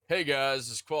Hey guys,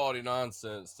 it's Quality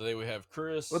Nonsense. Today we have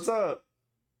Chris, What's up?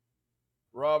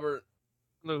 Robert,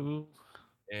 Hello.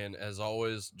 and as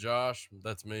always, Josh.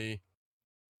 That's me.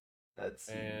 That's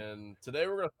And today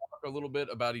we're going to talk a little bit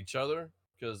about each other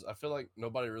because I feel like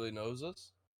nobody really knows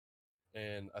us.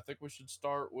 And I think we should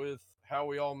start with how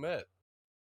we all met.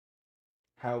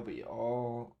 how we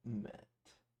all met.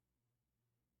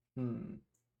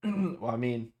 Well, I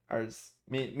mean, ours,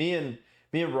 me and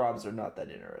Rob's are not that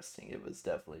interesting. It was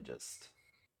definitely just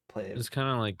playing It's kind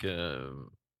of like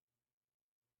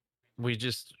we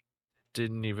just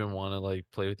didn't even want to like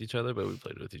play with each other, but we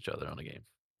played with each other on a game.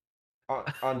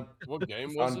 on What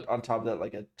game was it? on top of that,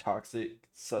 like a toxic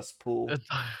cesspool.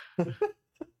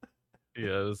 Yeah,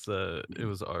 it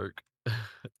was Ark.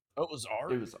 Oh, it was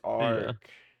Art? It was Ark.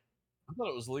 I thought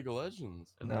it was League of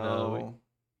Legends. No.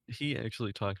 He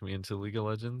actually talked me into League of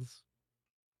Legends.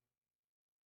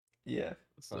 Yeah.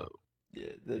 So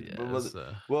Yeah.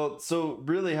 Well, so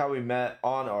really how we met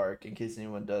on Ark, in case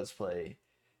anyone does play,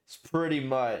 is pretty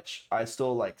much I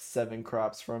stole like 7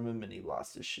 crops from him and he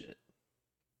lost his shit.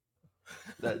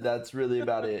 That's really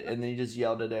about it. And then he just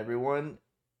yelled at everyone,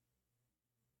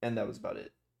 and that was about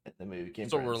it. And then we became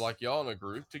So friends. we're like y'all in a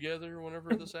group together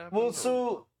whenever this happened? Well, or-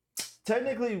 so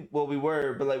technically, well, we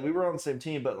were, but like we were on the same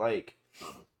team. But like,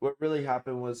 what really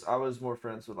happened was I was more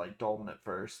friends with like Dalton at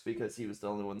first because he was the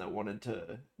only one that wanted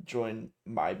to join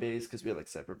my base because we had like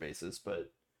separate bases.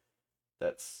 But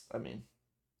that's, I mean,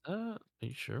 are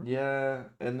you sure? yeah.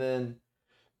 And then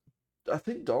I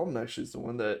think Dalton actually is the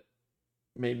one that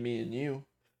made me and you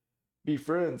be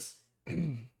friends. I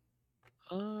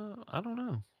don't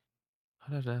know.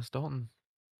 I'd have to ask Dalton.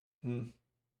 And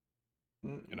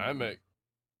I met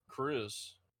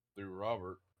Chris through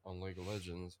Robert on League of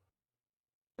Legends.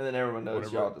 And then everyone knows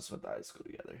Whatever. y'all just went to high school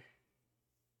together.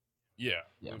 Yeah,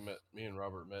 Yeah. me and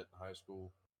Robert met in high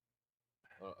school.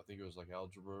 I think it was like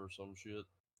algebra or some shit.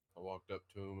 I walked up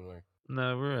to him and I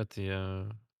No, we're at the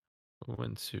we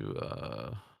went to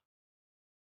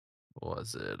what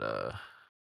was it?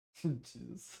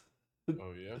 Jeez.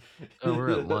 oh yeah. Oh, we're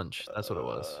at lunch. That's what it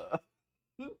was.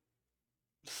 Yeah.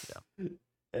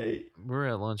 Hey, We're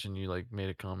at lunch and you like made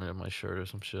a comment on my shirt or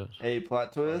some shit. hey,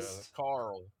 plot Oh, yeah, twist.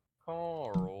 Carl.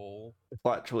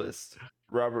 Plot twist.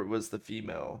 Robert was the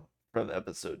female from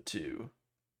episode 2,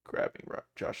 grabbing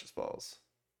Josh's balls.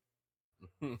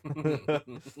 That's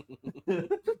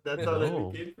how they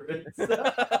No. became friends.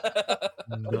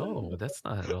 No, that's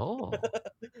not at all.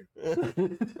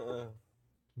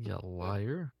 You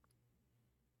liar.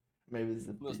 Maybe it's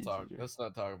the Let's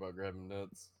not talk about grabbing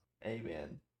nuts. Hey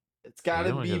man, it's You got to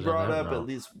don't wanna be go down brought that up at route.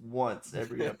 least once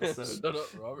every episode. Shut up,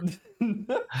 Robert.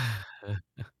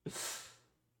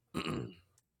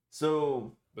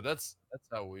 So, But that's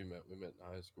how we met. We met in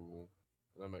high school,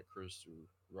 and I met Chris through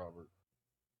Robert.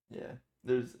 yeah.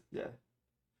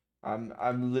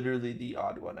 I'm literally the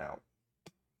odd one out.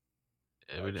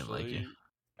 Yeah, we didn't like you.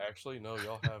 Actually, no,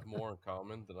 y'all have more in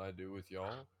common than I do with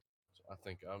y'all. So I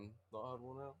think I'm the odd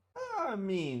one out. I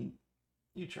mean,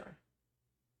 you try.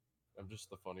 I'm just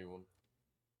the funny one.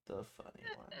 The funny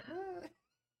one.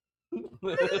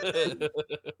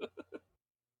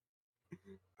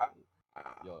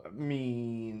 I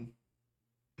mean,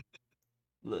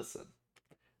 listen,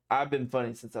 I've been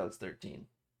funny since I was 13.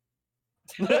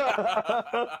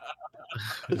 I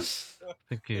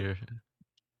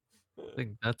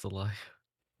think that's a lie.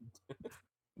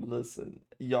 Listen,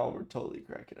 y'all were totally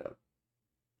cracking up.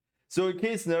 So, in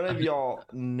case none of y'all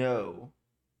know,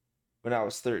 when I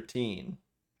was 13,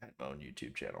 I had my own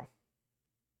YouTube channel.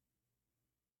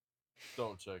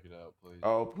 Don't check it out, please.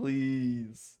 Oh,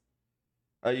 please.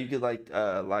 You could like,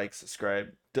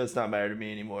 subscribe. Does not matter to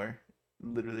me anymore.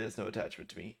 Literally has no attachment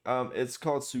to me. It's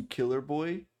called Sukiller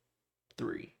Boy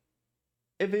 3.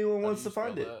 If anyone wants to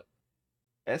find it.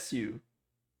 SUKILLERBOY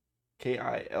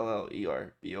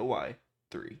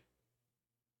 3.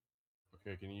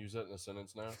 Okay, can you use that in a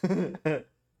sentence now?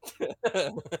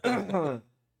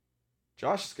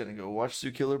 Josh is gonna go watch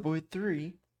Sukiller Boy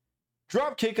 3.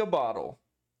 Drop kick a bottle.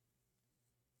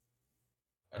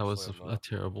 That was Actually, a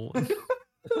terrible one.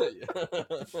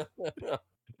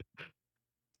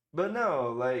 But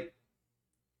no, like,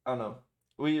 I don't know.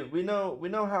 We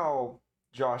know how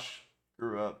Josh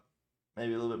grew up.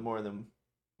 Maybe a little bit more than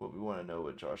what we want to know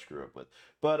what Josh grew up with.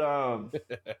 But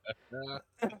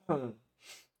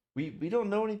we don't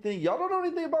know anything. Y'all don't know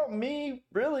anything about me,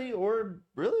 really, or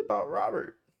really about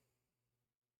Robert.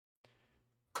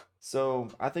 So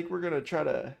I think we're gonna try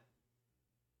to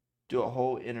do a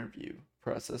whole interview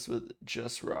process with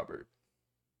just Robert.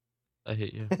 I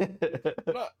hate you.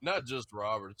 not just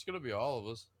Robert. It's gonna be all of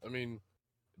us. I mean,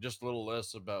 just a little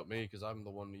less about me because I'm the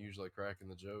one usually cracking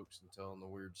the jokes and telling the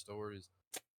weird stories.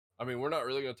 I mean, we're not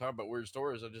really going to talk about weird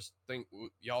stories. I just think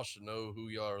y'all should know who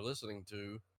y'all are listening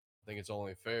to. I think it's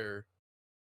only fair.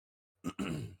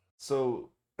 So,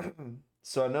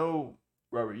 so I know,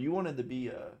 Robert, you wanted to be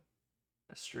a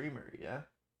streamer, yeah?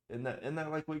 Isn't that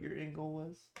like what your end goal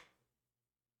was?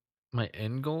 My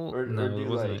end goal? Or No, do it you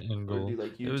wasn't like an end or do goal. you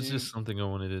like It was YouTube? just something I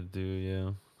wanted to do.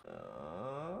 Yeah.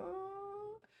 Uh,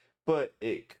 but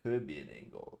it could be an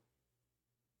end goal.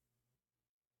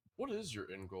 What is your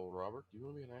end goal, Robert? Do you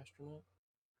want to be an astronaut?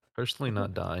 Personally,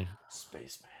 not die.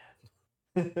 Spaceman.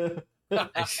 Dude,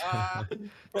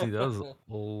 that was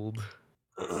old.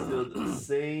 Still the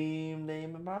same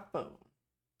name in my phone.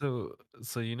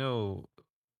 So you know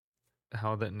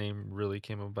how that name really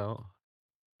came about?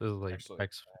 It was like Actually,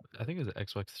 I think it was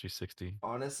Xbox 360.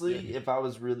 Honestly, Yeah. if I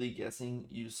was really guessing,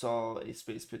 you saw a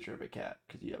space picture of a cat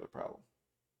because you have a problem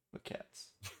with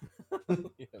cats.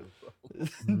 Yeah,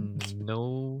 bro.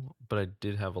 No, but I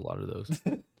did have a lot of those.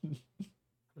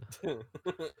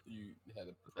 You had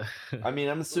a I mean,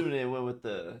 I'm assuming it went with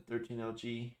the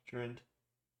 13LG trend.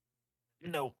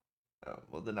 No. Oh,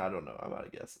 well, then I don't know. I'm out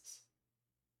of guesses.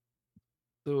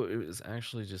 So it was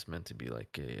actually just meant to be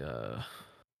like a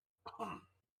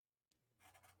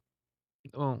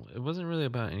well, it wasn't really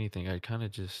about anything. I kind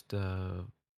of just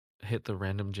hit the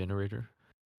random generator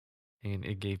and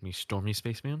it gave me Stormy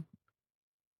Spaceman.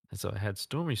 And so I had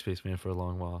Stormy Spaceman for a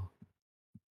long while.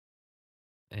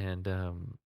 And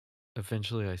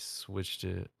eventually I switched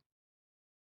it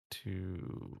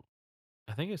to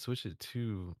I think I switched it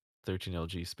to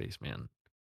 13LG Spaceman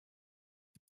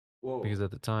Whoa. because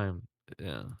at the time,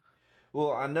 yeah.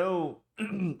 Well, I know,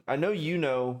 I know you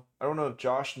know. I don't know if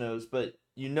Josh knows, but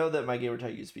you know that my gamer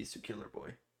tag used to be Stu Killer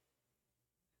Boy,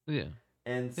 Yeah.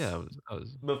 and Yeah, I was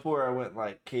before I went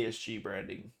like KSG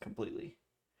branding completely,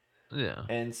 yeah.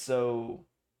 and so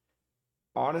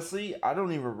honestly, I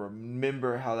don't even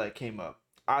remember how that came up.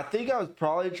 I think I was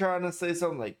probably trying to say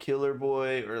something like Killer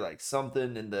Boy or like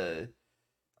something in the.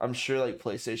 I'm sure like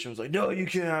PlayStation was like, no, you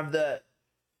can't have that,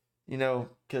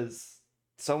 because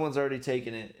someone's already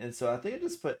taken it, and so I think I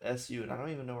just put SU, and I don't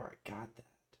even know where I got that.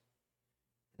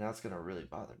 And that's gonna really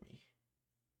bother me.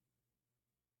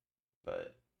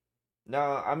 But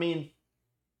no, I mean,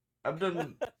 I've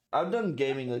done I've done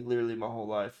gaming like literally my whole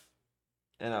life,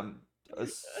 and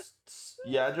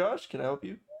yeah, Josh, can I help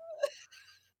you?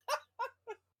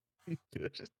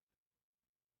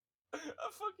 I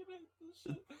fucking hate this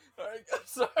shit. Alright, I'm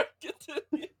sorry,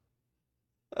 continue.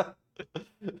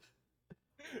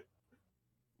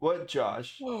 What,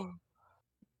 Josh? Do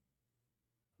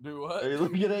what? Are you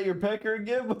looking at your pecker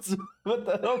again? What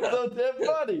the hell's so damn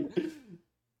funny?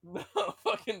 No,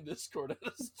 fucking Discord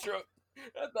had a stroke.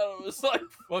 I thought it was like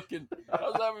fucking. I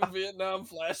was having Vietnam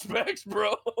flashbacks,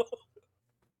 bro.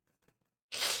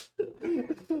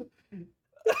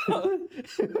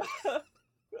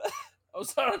 I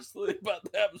was honestly about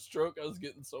to have a stroke. I was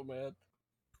getting so mad.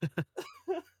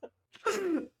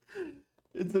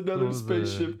 It's What another was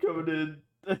spaceship coming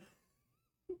in.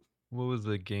 what was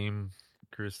the game,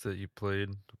 Chris, that you played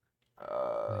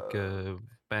like Uh,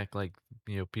 back like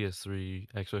PS3,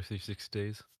 Xbox 360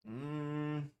 days?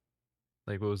 mm,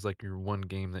 Like what was like your one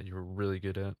game that you were really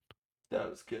good at? that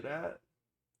was good at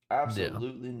Yeah.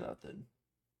 absolutely nothing.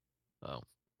 Oh,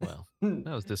 well, that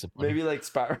was disappointing. Maybe like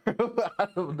Spyro. I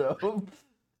don't know.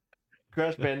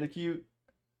 Crash Bandicoot.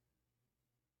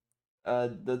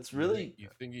 That's really. You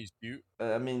think he's cute?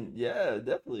 I mean, yeah,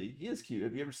 definitely. He is cute.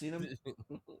 Have you ever seen him?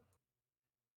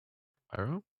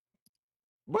 Pyro?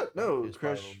 What? No, No, it's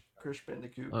Spyro. Crash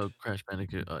Bandicoot. Oh, Crash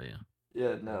Bandicoot. Oh yeah.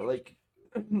 Yeah, no, like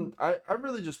I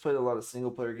really just played a lot of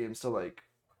single player games to like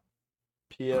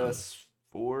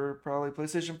PS4, probably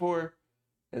PlayStation 4,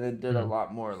 and then did a Mhm.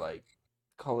 lot more like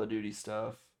Call of Duty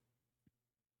stuff.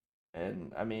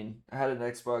 And I mean, I had an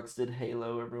Xbox, did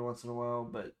Halo every once in a while,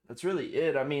 but that's really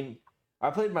it. I mean, I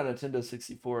played my Nintendo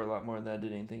 64 a lot more than I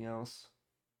did anything else.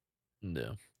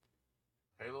 Yeah.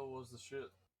 Halo was the shit.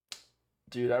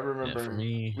 Dude, I Yeah, for remember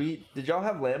me, did y'all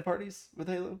have LAN parties with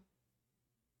Halo?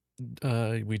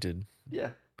 we did.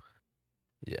 Yeah.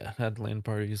 Yeah, had LAN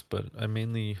parties, but I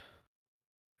mainly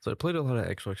so I played a lot of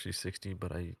Xbox 360,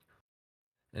 but I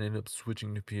ended up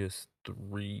switching to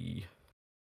PS3.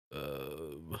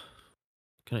 Kind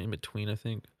of in between, I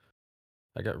think.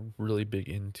 I got really big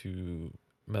into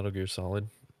Metal Gear Solid.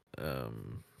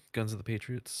 Guns of the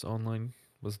Patriots Online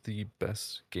was the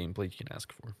best gameplay you can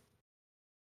ask for.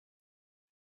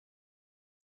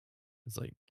 It's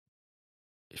like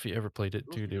if you ever played it, It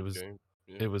was a dude, good game.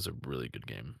 Yeah. it was a really good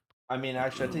game. I mean,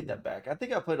 actually, I take that back. I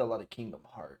think I played a lot of Kingdom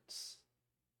Hearts.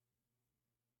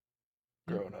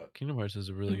 growing up. Kingdom Hearts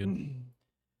is really good.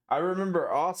 I remember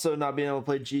also not being able to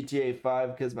play GTA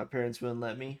 5 because my parents wouldn't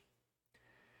let me.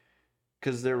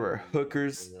 Because there were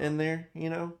hookers in there, you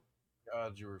know?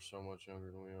 God, you were so much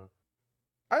younger than we are.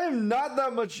 I am not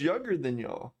that much younger than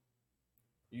y'all.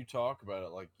 You talk about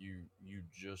it like you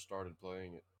just started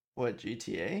playing it. What,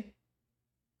 GTA?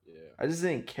 Yeah, I just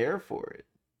didn't care for it.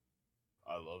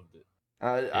 I loved it.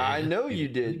 I Yeah, know I you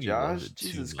did, think you loved Josh. it too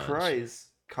Jesus much. Christ.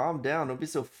 Calm down. Don't be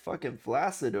so fucking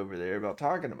flaccid over there about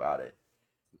talking about it.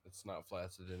 It's not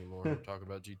flaccid anymore. We're talking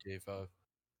about GTA 5.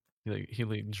 He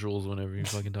like drools whenever you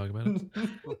fucking talk about it.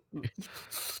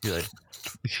 You're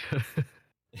like,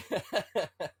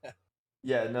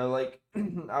 Yeah, no, like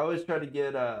I always try to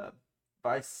get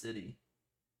Vice City.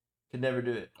 Could never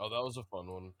do it. Oh, that was a fun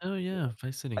one. oh yeah,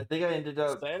 Vice City. I think I ended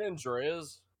up San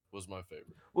Andreas was my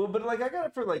favorite. well, but like I got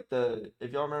it for like the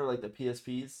if y'all remember like the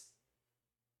PSPs.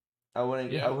 I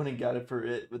went Yeah. and got it for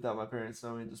it without my parents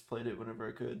knowing. Just played it whenever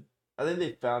I could. I think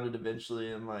they found it eventually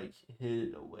and like hid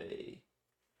it away,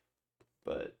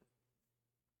 but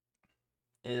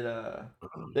it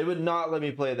they would not let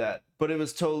me play that. But it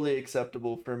was totally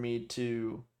acceptable for me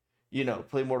to, you know,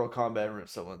 play Mortal Kombat and rip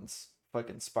someone's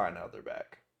fucking spine out of their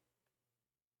back.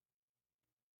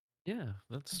 Yeah,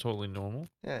 that's totally normal.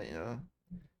 Yeah, you know,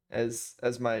 as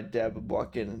my dad would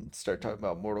walk in and start talking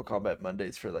about Mortal Kombat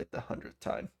Mondays for like the 100th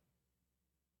time.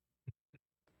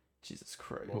 Jesus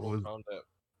Christ. Mortal was- Kombat.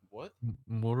 What?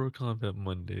 Mortal Kombat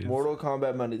Mondays. Mortal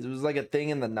Kombat Mondays. It was like a thing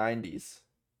in the 90s.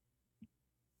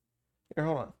 Here,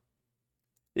 hold on.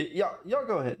 Y'all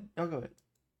go ahead. Y'all go ahead.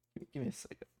 Give me a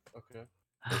second.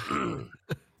 Okay.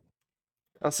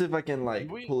 I'll see if I can like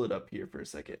We- pull it up here for a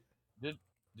second.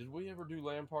 Did we ever do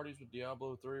LAN parties with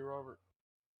Diablo 3, Robert?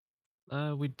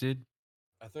 We did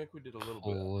I think we did a little bit.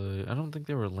 pull. I don't think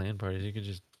there were LAN parties. You could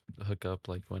just hook up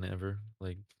like whenever.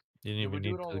 Like you didn't Did we even do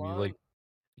need it to be online? like.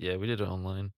 Yeah, we did it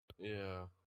online. Yeah.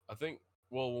 I think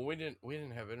well when we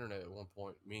didn't have internet at one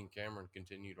point, me and Cameron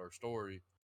continued our story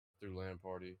through LAN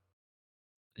party.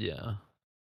 Yeah.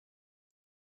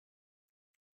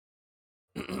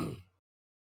 All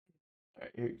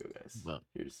right, here you go, guys. Well.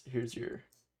 Here's your.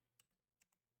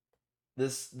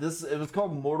 This it was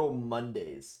called Mortal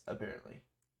Mondays apparently,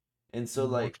 and so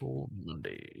like Mortal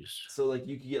Mondays. so like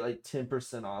you could get like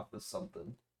 10% off of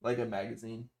something like a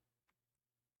magazine,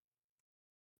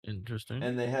 Interesting.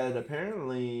 and they had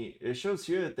apparently it shows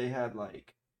here that they had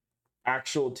like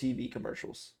actual TV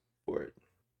commercials for it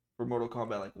for Mortal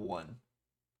Kombat like 1.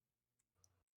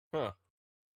 Huh.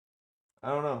 I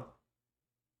don't know.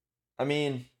 I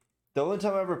mean, the only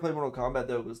time I ever played Mortal Kombat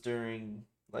though was during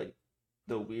like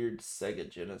the weird Sega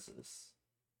Genesis.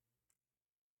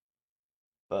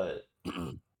 But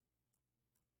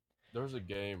There's a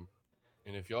game,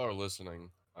 and if y'all are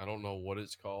listening, I don't know what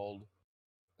it's called,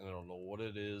 and I don't know what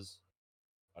it is.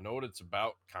 I know what it's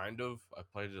about, kind of. I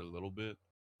played it a little bit.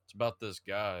 It's about this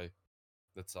guy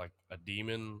that's like a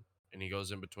demon, and he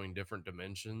goes in between different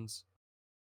dimensions.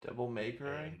 Devil May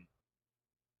Cry? And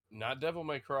not Devil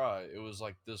May Cry. It was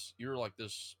like this. You were like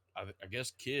this, I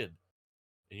guess, kid,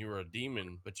 and you were a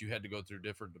demon, but you had to go through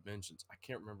different dimensions. I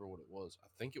can't remember what it was. I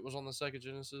think it was on the Sega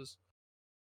Genesis.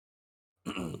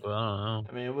 Well, I don't know.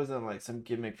 I mean, it wasn't like some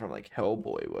gimmick from like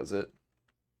Hellboy, was it?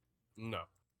 No.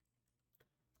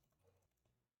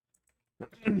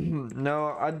 No,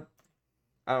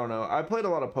 I don't know. I played a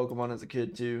lot of Pokemon as a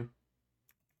kid too.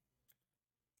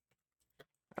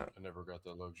 I never got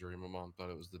that luxury. My mom thought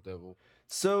it was the devil.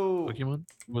 So Pokemon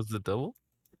was the devil.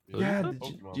 yeah, that?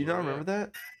 do you not remember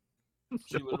that?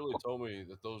 She literally told me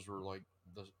that those were like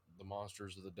the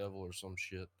monsters of the devil or some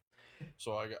shit.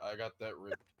 So I got that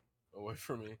ripped away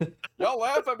from me. Y'all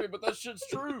laugh at me, but that shit's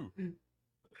true.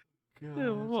 Yeah, my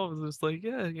God. mom was just like,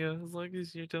 yeah, as long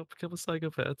as you don't become a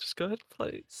psychopath, just go ahead and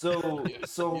play. So Yeah.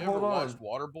 so You hold ever on. watched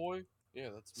Waterboy? Yeah,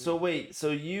 that's me. So wait,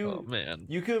 so Oh man,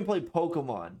 you couldn't play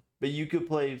Pokemon, but you could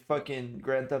play fucking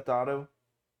Grand Theft Auto?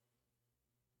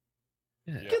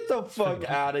 yeah. Yeah. Get the fuck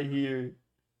out of here.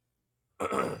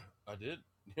 I did.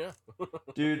 Yeah.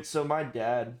 Dude, so my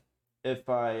dad, if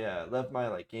I left my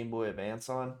like Game Boy Advance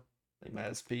on, like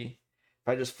my SP, if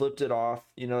I just flipped it off,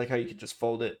 you know, like how you could just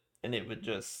fold it and it would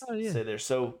just Oh, yeah. stay there.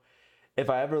 So if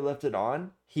I ever left it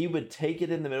on, he would take it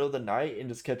in the middle of the night and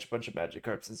just catch a bunch of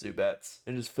Magikarps and Zubats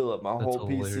and just fill up my That's whole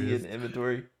PC hilarious. and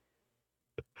inventory.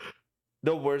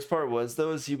 The worst part was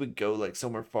though is he would go like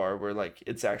somewhere far where like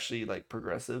it's actually like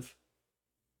progressive.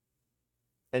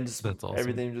 And just That's awesome.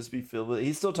 everything would just be filled with it.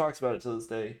 He still talks about it to this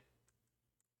day.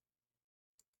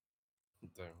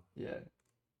 Damn. Yeah.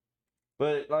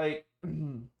 But like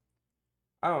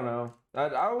I don't know. I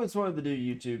always wanted to do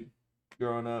YouTube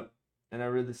growing up. and I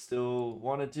really still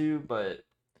wanted to, but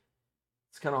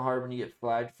it's kind of hard when you get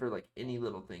flagged for like any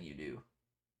little thing you do.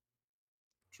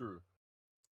 True.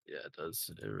 Yeah, it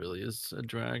does. It really is a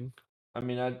drag. I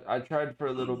mean, I tried for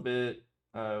a little bit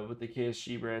with the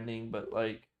KSG branding, but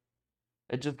like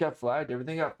it just got flagged.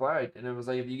 Everything got flagged, and it was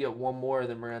like if you get one more,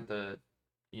 then we're at the,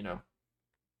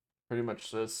 pretty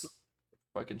much just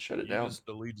fucking shut it You down. just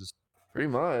delete us. Pretty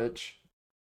much.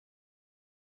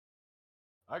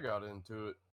 I got into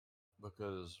it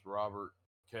because Robert,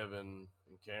 Kevin,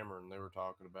 and Cameron, they were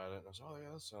talking about it, and I said, "Oh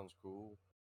yeah, that sounds cool."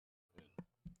 And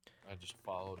I just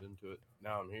followed into it.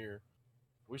 Now I'm here.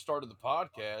 We started the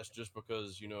podcast just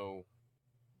because we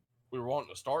were wanting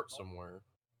to start somewhere.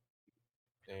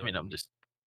 I mean, And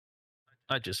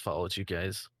I just followed you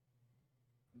guys.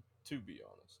 to be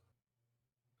honest,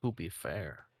 Who'll be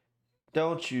fair?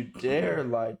 Don't you dare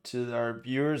lie to our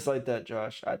viewers like that,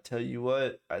 Josh. I tell you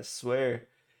what, I swear.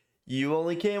 You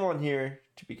only came on here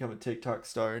to become a TikTok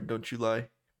star, and don't you lie.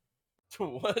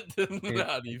 what?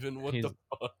 Not even. What the he's-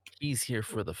 fuck? He's here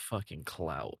for the fucking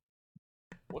clout.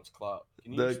 What's clout?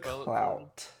 Can you The spell it for me?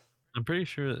 clout. I'm pretty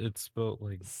sure it's spelled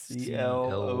like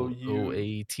CLOU.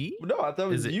 CLOAT. No, I thought it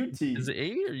was Is it UT. Is it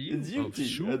A or U? It's Oh, UT, I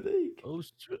shoot. think. Oh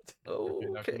shit. Okay,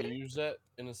 now can Okay. you use that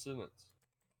in a sentence?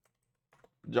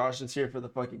 Josh is here for the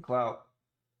fucking clout.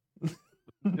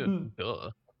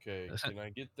 Duh. Okay, can I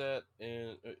get that?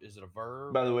 And is it a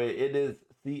verb? By the way, it is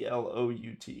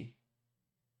CLOUT.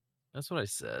 That's what I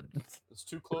said. It's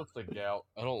too close to gout.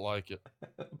 I don't like it.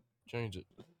 Change it.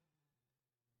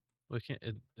 We can't.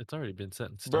 It's already been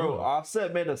set in stone. Bro,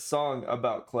 Offset made a song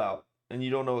about clout, and you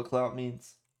don't know what clout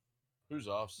means? Who's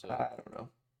Offset? I don't know.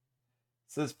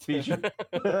 It says featured.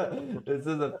 It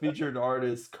says a featured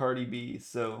artist, Cardi B.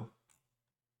 So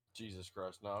Jesus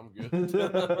Christ, no, I'm good.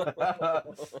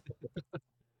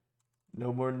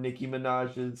 no more Nicki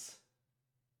Minaj's.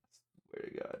 Swear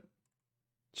to God,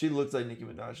 she looks like Nicki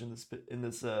Minaj in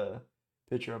this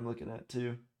picture I'm looking at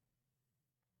too.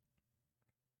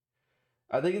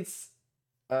 I think it's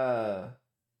no,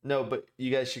 but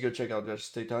you guys should go check out Josh's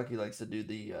TikTok. He likes to do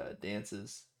the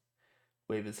dances,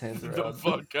 wave his hands around. The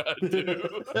fuck I do.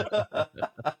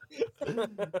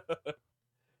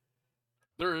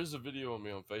 There is a video of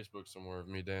me on Facebook somewhere of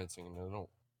me dancing, and I don't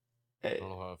Hey,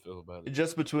 know how I feel about it.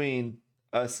 just between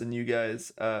us and you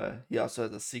guys, he also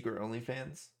has a secret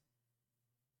OnlyFans.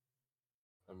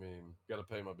 I mean, gotta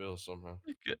pay my bills somehow.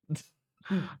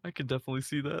 I could definitely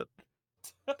see that.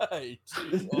 Hey,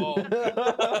 geez, oh.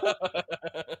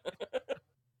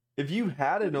 If you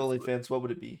had an OnlyFans, what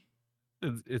would it be?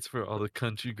 It's for all the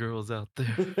country girls out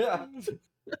there.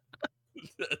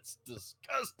 That's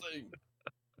disgusting.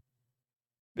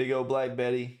 Big old Black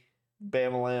Betty,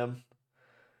 Bam-a-lam.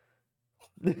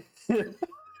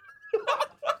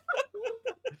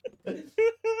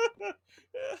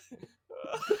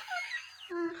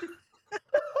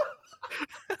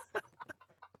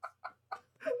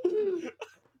 I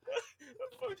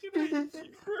fucking hate you,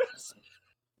 Chris.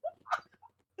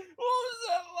 What was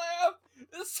that laugh?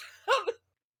 It sounded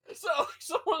like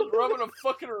someone's rubbing a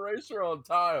fucking eraser on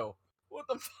tile. What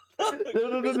the fuck?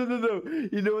 No.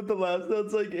 You know what the laugh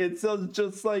sounds like? It sounds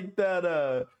just like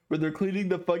that when they're cleaning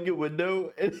the fucking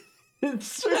window and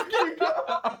it's shrinking.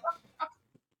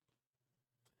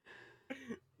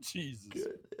 Jesus.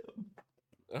 Good.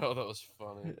 Oh, that was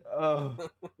funny. Oh.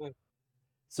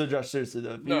 So Josh, seriously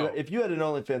though, No. if you had an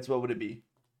OnlyFans, what would it be?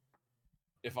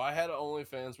 If I had an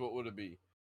OnlyFans, what would it be?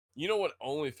 You know what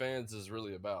OnlyFans is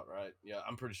really about, right? Yeah,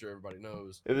 I'm pretty sure everybody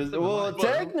knows. It was Never mind.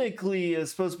 technically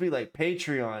it's supposed to be like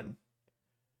Patreon.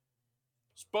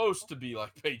 Supposed to be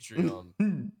like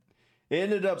Patreon. It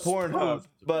ended up Pornhub, Supposed to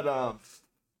be. but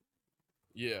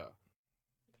Yeah.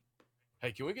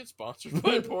 Hey, can we get sponsored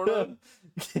by Pornhub?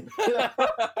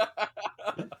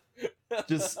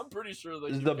 Just- I'm pretty sure they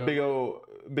just keep the going.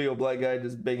 big old black guy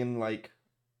just banging like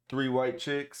 3 white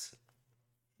chicks.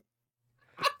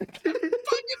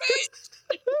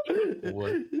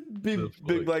 What Big the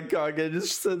big fuck? black cock and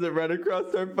just sends it right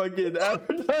across our fucking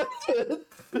advertisement.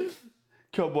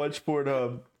 Come watch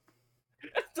Pornhub.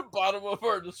 At the bottom of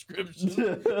our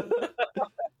description.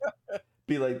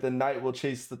 Be like, the night will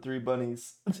chase the 3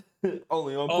 bunnies.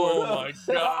 Only on Oh Pornhub.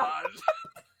 my god.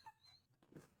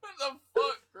 What the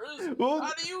fuck, Chris? Well,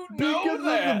 How do you know because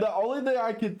that? the only thing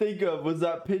I could think of was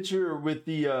that picture with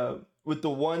the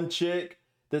one chick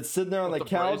that's sitting there on With the the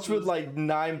couch with braces? like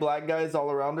 9 black guys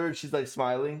all around her, and she's like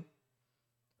smiling.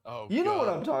 Oh, You know what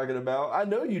God. I'm talking about. I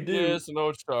know you do. Yes, I know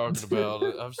what you're talking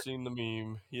about. I've seen the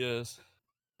meme. Yes.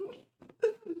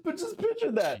 But just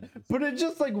picture that. Jesus. But it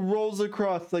just like rolls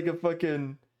across like a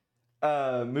fucking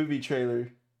movie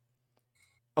trailer.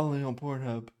 Only on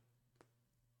Pornhub.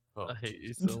 Oh, I hate you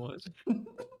Jesus. so much.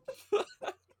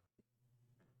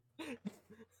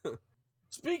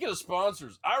 Speaking of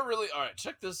sponsors, all right,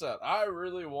 check this out. I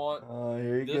really want Oh,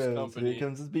 here he this goes. Here company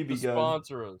comes his to BB gun.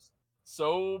 sponsor us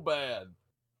so bad.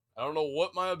 I don't know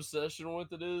what my obsession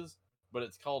with it is, but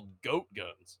it's called Goat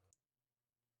Guns.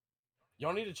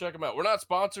 Y'all need to check them out. We're not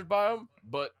sponsored by them,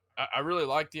 but I really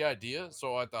like the idea,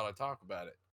 so I thought I'd talk about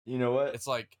it. You know what? It's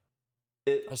like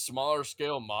It a smaller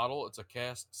scale model. It's a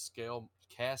cast scale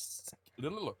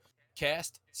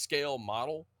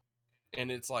model,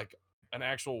 and it's like an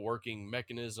actual working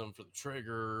mechanism for the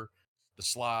trigger, the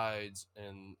slides,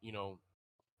 and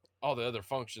all the other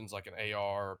functions like an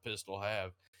AR or pistol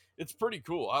have. It's pretty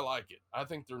cool. I like it. I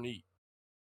think they're neat.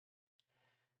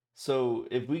 so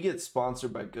if we get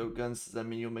sponsored by Goat Guns, does that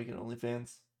mean you'll make an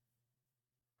OnlyFans?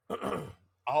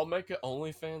 I'll make an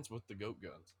OnlyFans with the Goat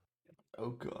Guns. Oh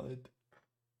God.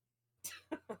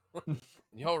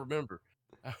 Y'all remember,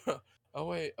 I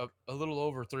weigh a little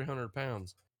over 300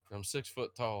 pounds. I'm 6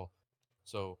 foot tall.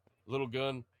 So, little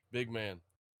gun, big man.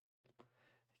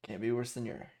 Can't be worse than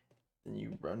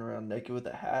you run around naked with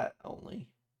a hat only.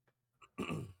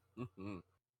 Mhm.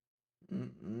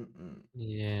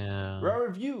 Yeah.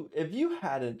 Robert, if you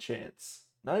had a chance,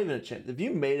 not even a chance, if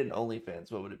you made an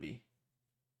OnlyFans, what would it be?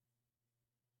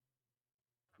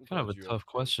 I'm Kind of glad a you tough asked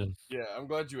him. question. Yeah, I'm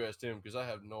glad you asked him because I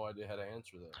have no idea how to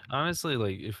answer that. Honestly,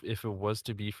 like if it was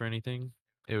to be for anything,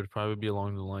 it would probably be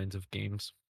along the lines of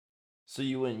games. So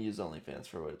you wouldn't use OnlyFans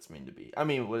for what it's meant to be. I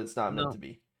mean, what it's not meant No. to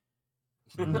be.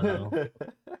 No.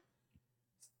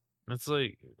 It's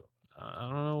like I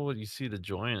don't know what you see the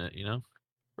joy in it, you know?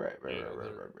 Right, right, Yeah, right, right,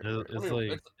 they're- right, right, It- right. I It's mean,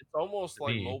 like it's almost to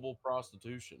like me. mobile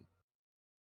prostitution.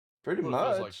 Pretty That's what it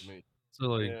feels like much. to me. So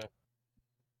like Yeah,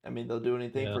 I mean, they'll do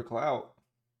anything yeah. for clout.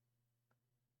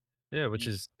 Yeah, which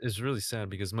Ye- is really sad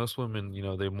because most women,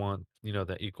 they want,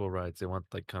 that equal rights. They want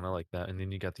like kind of like that. And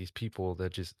then you got these people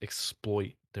that just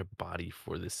exploit their body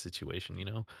for this situation,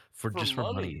 for for just for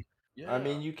money. money. I Yeah,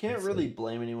 mean, you can't It's really like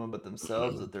blame anyone but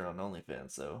themselves that they're on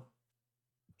OnlyFans, so.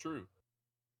 true.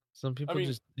 some I people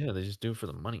mean, they just do it for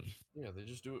the money. yeah, they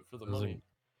just do it for the It's like, money.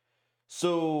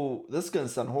 So, this is going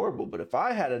to sound horrible, but if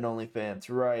I had an OnlyFans,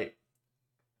 right,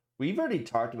 we've already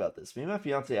talked about this. Me and my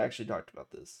fiance actually talked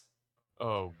about this.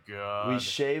 Oh We God.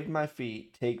 shave my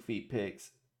feet, take feet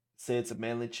pics, say it's a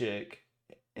manly chick,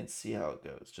 and see how it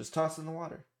goes. Just toss it in the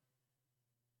water.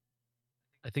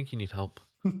 I think you need help.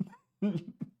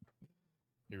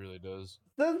 He really does.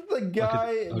 That's the I'll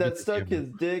guy get that the stuck camera. his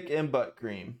dick in butt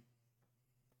cream.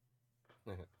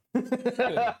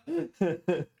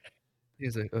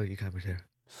 He's like, oh, you got me there.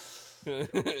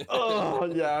 Oh,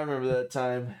 yeah, I remember that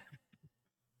time.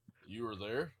 You were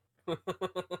there?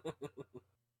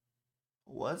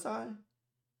 Was I?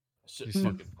 Shit You see,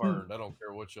 fucking burned. I don't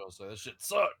care what y'all say. That shit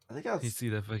sucked. I think I you was. see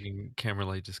that fucking camera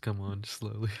light just come on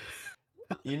slowly.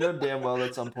 You know damn well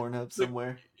that's on Pornhub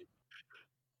somewhere.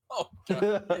 Oh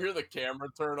God. You hear the camera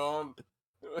turn on?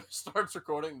 It starts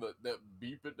recording that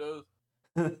beep it does.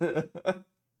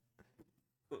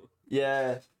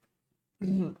 Yeah.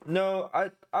 No,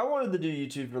 I wanted to do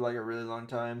YouTube for like a really long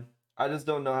time. I just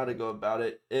don't know how to go about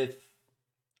it.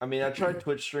 I mean, I tried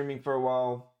Twitch streaming for a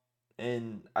while,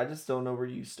 and I just don't know where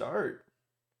you start.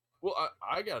 Well,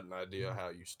 I got an idea how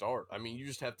you start. I mean, you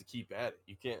just have to keep at it.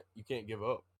 You can't give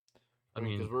up. I I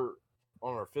mean, mean, because we're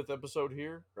on our 5th episode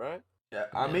here, right? Yeah,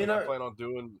 I Yeah. mean, And I plan on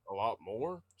doing a lot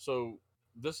more. So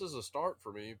this is a start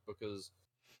for me because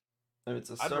it's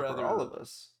a I'd start for all rather, of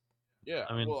us. yeah.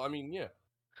 I mean, Well, I mean, yeah.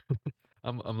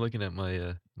 I'm looking at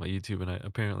my my YouTube and I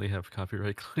apparently have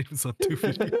copyright claims on 2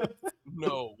 videos.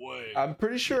 No way. I'm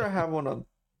pretty sure Yeah. I have one on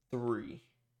 3.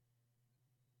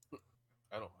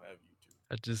 I don't have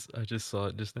YouTube. I just saw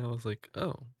it just now. I was like,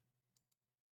 oh,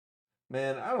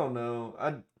 Man, I don't know.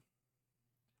 I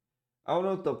don't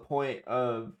know what the point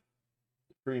of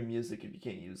free music if you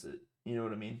can't use it. You know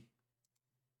what I mean?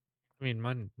 I mean,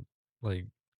 mine like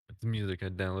the music I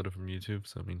downloaded from YouTube.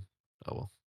 So I mean, oh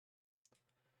well.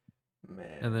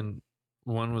 Man. And then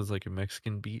one was like a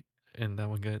Mexican beat, and that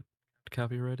one got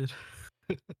copyrighted.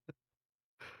 Damn.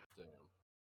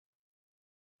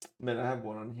 Man, I have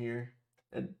one on here.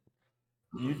 And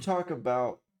you talk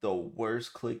about the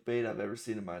worst clickbait I've ever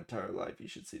seen in my entire life. You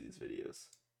should see these videos.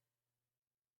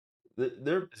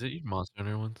 They're Is it your Monster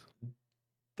Hunter ones?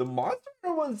 the Monster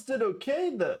Hunter ones did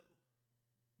okay though.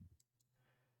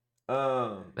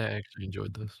 I actually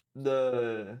enjoyed those.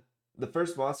 The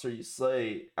first monster you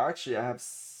slay, actually I have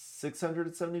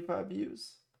 675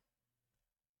 views.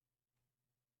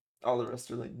 All the rest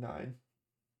are like 9.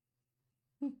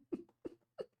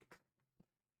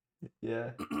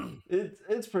 Yeah.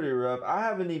 It's pretty rough. I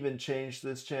haven't even changed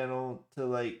this channel to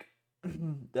like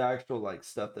the actual like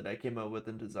stuff that I came up with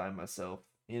and designed myself.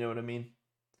 You know what I mean?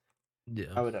 Yeah.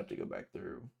 I would have to go back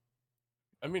through.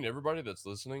 I mean, everybody that's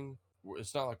listening,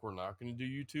 it's not like we're not going to do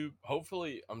YouTube.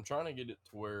 Hopefully, I'm trying to get it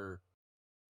to where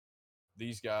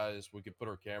these guys, we could put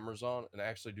our cameras on and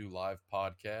actually do live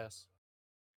podcasts.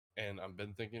 And I've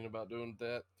been thinking about doing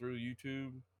that through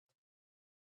YouTube.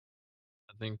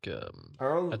 I think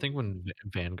Carl, I think when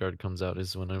Vanguard comes out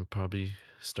is when I'll probably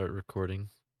start recording.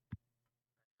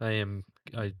 I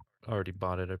already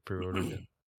bought it. I pre-ordered it.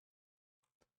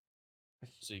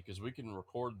 See, because we can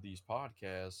record these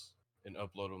podcasts and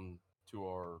upload them to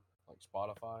our like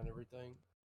Spotify and everything,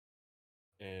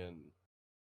 and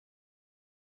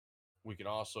we can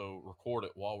also record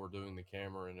it while we're doing the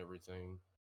camera and everything,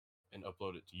 and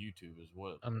upload it to YouTube as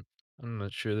well. I'm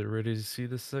not sure they're ready to see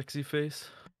the sexy face.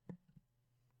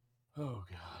 Oh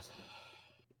God!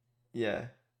 yeah,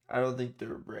 I don't think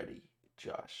they're ready,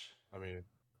 Josh. I mean,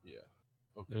 yeah.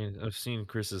 I Okay. mean, I've seen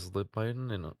Chris's lip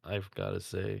biting, and I've got to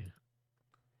say,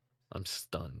 I'm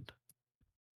stunned.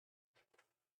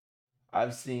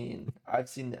 I've seen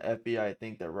the FBI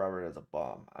think that Robert has a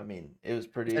bomb. I mean, it was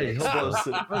pretty Hey, hold on.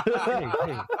 explosive.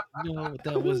 Hey, no,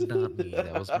 that was not me.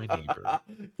 That was my neighbor.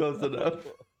 Close enough.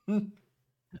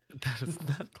 That is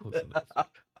not close enough.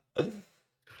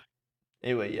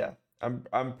 Anyway, yeah, I'm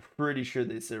pretty sure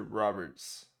they said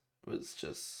Robert's was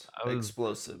just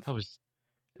explosive. I was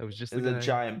just It's the a guy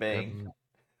giant bang. grabbing-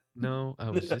 No, I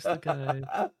was just the guy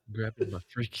grabbing my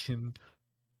freaking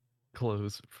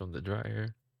clothes from the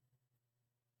dryer.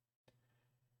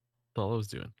 That's all I was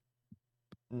doing.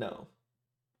 No,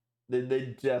 they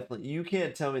definitely. You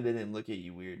can't tell me they didn't look at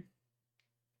you weird.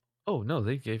 Oh no,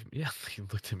 they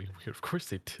looked at me weird. Of course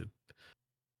they did.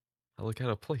 I look out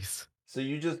of place. So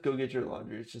you just go get your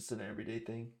laundry. It's just an everyday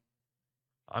thing.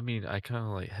 I mean, I kind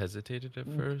of like hesitated at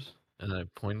first, and I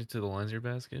pointed to the laundry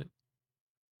basket.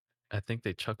 I think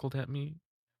they chuckled at me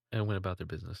and went about their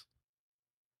business.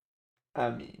 I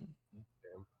mean,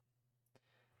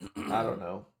 I don't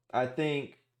know. I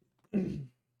think I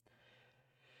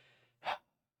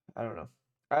don't know.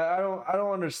 I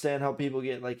don't understand how people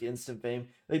get like instant fame.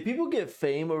 Like people get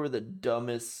fame over the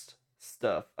dumbest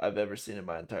stuff I've ever seen in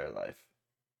my entire life.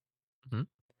 Mhm.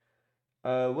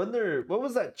 What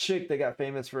was that chick that got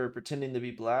famous for pretending to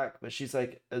be black, but she's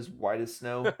like as white as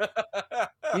snow?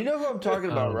 You know who I'm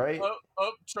talking about, Oh. right?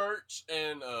 Up Church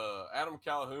and Adam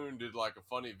Calhoun did like a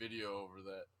funny video over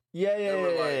that. Yeah, They were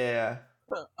like, yeah.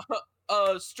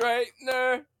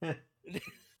 Straightener.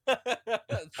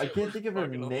 I can't think of her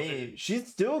name. She's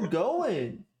still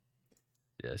going.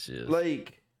 Yeah, she is.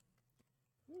 Like,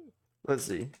 let's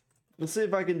see. Let's see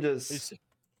if I can just.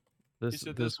 He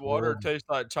said this water tastes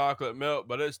like chocolate milk,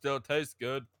 but it still tastes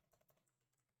good.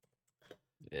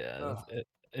 Yeah,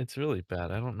 it's really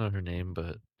bad. I don't know her name,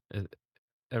 but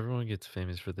everyone gets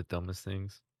famous for the dumbest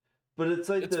things. But it's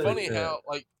like It's funny how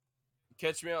like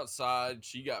Catch Me Outside,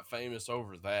 she got famous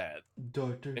over that.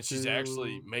 Dr. And she's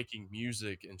actually making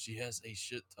music, and she has a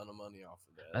shit ton of money off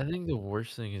of that. I think the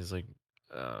worst thing is like,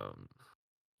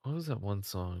 what was that one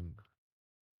song?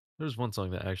 There was one song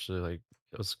that actually like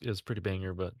it was pretty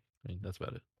banger, but I mean that's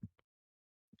about it.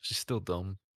 She's still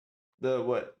dumb. The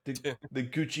what? The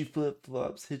Gucci flip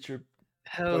flops hit your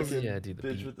Hell fucking yeah, dude.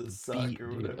 bitch The with a beat, sock or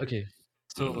dude. whatever. Okay,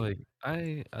 so like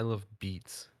I love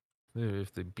beats.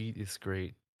 If the beat is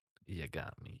great, you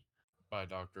got me. By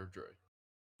Dr. Dre.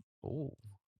 Oh,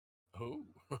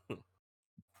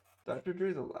 Dr.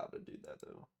 Dre's allowed to do that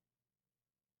though.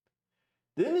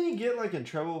 Didn't he get like in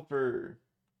trouble for?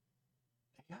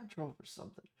 He got in trouble for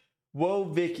something. Whoa,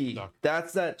 Vicky.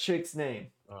 That's that chick's name.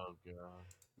 Oh god.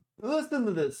 Listen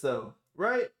to this though,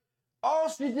 right? All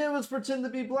she did was pretend to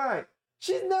be black.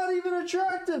 She's not even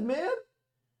attractive, man.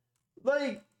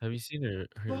 Like, have you seen her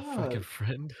fucking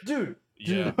friend? Dude.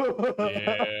 Yeah.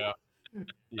 Yeah.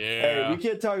 Hey, we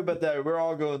can't talk about that. We're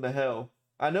all going to hell.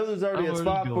 I know there's already a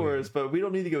spot for us, but we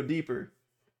don't need to go deeper.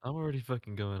 I'm already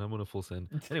fucking going. I'm on a full send.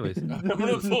 Anyways. I'm on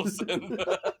a full send.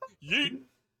 Yeet.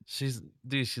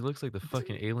 Dude, she looks like the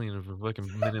fucking alien of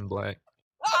fucking Men in Black.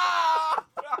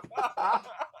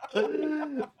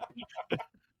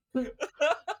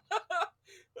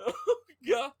 Oh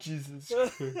god. Jesus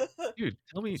Christ. Dude,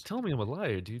 tell me I'm a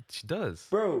liar, dude. She does.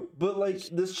 Bro, but like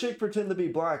this chick pretend to be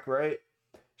black, right?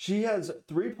 She has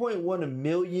 3.1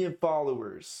 million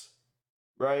followers,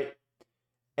 right?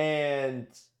 And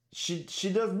she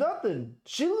does nothing.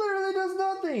 She literally does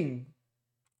nothing.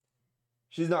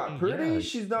 She's not pretty. Yeah,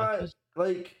 she's not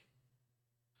like.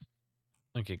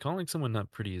 Okay, calling someone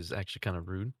not pretty is actually kind of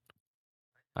rude.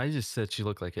 I just said she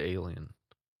looked like an alien.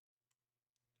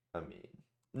 I mean,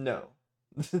 no.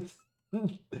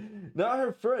 Not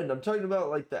her friend. I'm talking about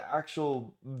like the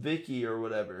actual Vicky or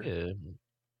whatever. Yeah.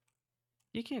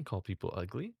 You can't call people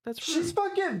ugly. That's She's rude.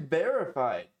 fucking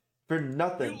verified for You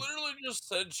nothing. literally just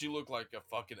said she looked like a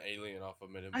fucking alien off of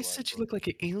Men in I Black. said she bro. looked like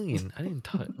an alien. I didn't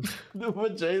touch.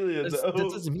 Which alien That though?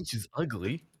 doesn't mean she's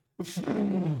ugly. So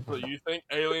you think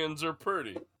aliens are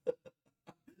pretty?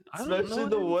 I don't know. Especially I the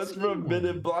didn't ones see from Men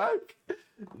in one. Black.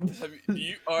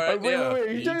 All right, Wait, yeah. wait, wait. Are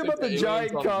Do you you talking think about the aliens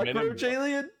giant on Men in cockroach Black-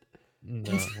 alien?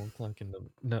 No, I'm talking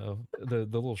the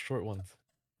little short ones.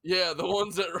 Yeah, the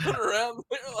ones that run around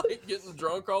there like getting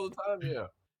drunk all the time. Yeah.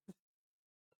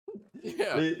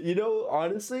 Yeah. You know,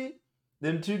 honestly,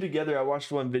 them two together, I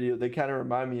watched one video. They kind of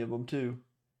remind me of them too.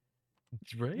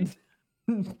 Right?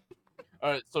 All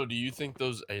right. So do you think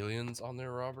those aliens on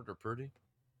there, Robert, are pretty?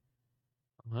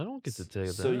 I don't get to tell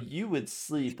you So that. you would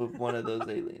sleep with one of those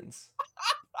aliens.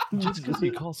 Just because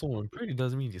you call someone pretty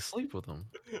doesn't mean you sleep with them.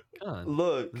 Come on.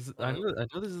 Look, I know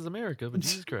this is America, but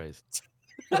Jesus Christ.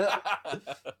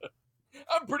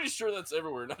 I'm pretty sure that's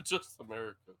everywhere, not just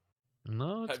America.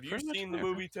 No, it's Have you pretty much seen the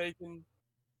America. movie Taken?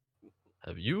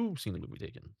 Have you seen the movie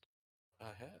Taken? I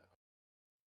have.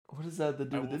 what does that have to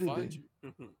do I with will find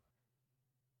anything? you.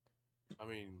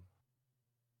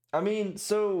 I mean,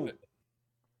 so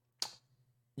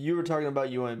you were talking about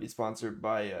you want to be sponsored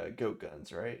by Goat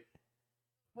Guns, right?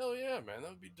 hell yeah, man, that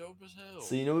would be dope as hell.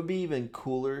 So you know what would be even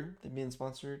cooler than being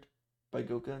sponsored by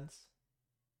Goat Guns?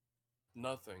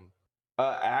 Nothing.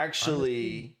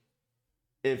 Actually,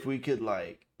 if we could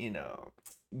like,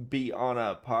 be on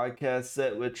a podcast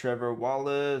set with Trevor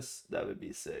Wallace, that would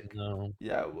be sick. No,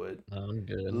 Yeah, it would. no, I'm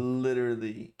good.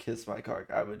 Literally kiss my cock.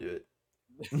 I would do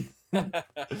it. That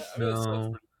sounds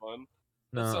No. pretty fun.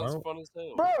 No, That I sounds don't- fun as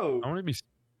hell. Bro, I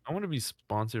want to be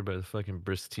sponsored by the fucking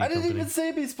Brisk Tea I didn't Company. even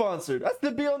say be sponsored. I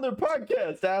said be on their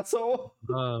podcast, asshole.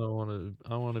 I don't want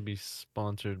to. I want to be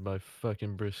sponsored by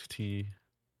fucking Brisk Tea.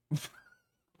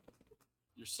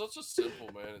 You're such a simple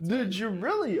man. It's Dude, you aggravating.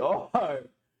 really are.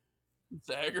 It's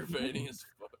aggravating as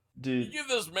fuck. You Dude, give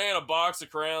this man a box of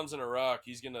crowns and a rock,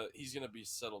 he's gonna be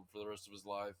settled for the rest of his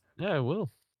life. Yeah, I will.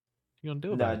 You gonna do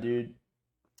nah, about it? dude.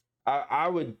 I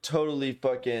would totally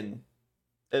fucking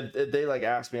if they like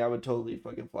asked me, I would totally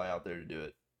fucking fly out there to do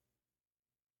it.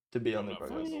 To be on I'm their not I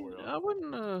flying podcast. mean, nowhere I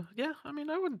wouldn't. Yeah, I mean,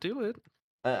 I would do it,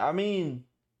 I mean,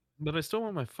 but I still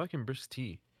want my fucking Brisk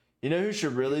Tea. you know who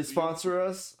should really sponsor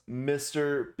us?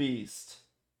 Mr. Beast.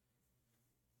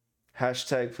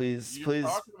 Hashtag please, You're please,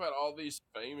 talking about all these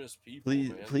famous people, please,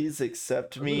 man. please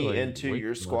accept I really me like into way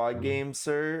your too much squad money. game,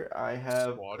 sir. I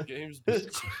have Squad games.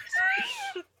 because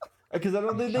I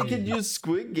don't think they could Jeez. use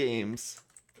Squid Games.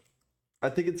 I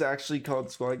think it's actually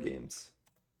called Squad Games.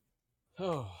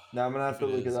 Oh, Now I'm gonna have if to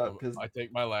look is, it up because I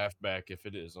take my laugh back. If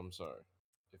it is, I'm sorry.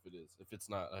 If it is, if it's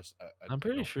not, I'm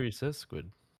pretty sure he says squid.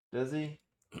 does he?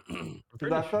 I'm Because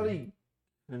pretty I thought sure. he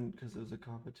couldn't because it was a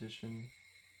competition.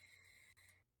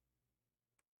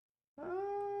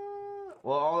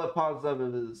 Well, all that pops up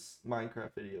is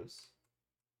Minecraft videos.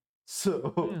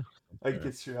 So Yeah, I fair.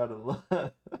 guess you're out of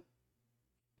luck.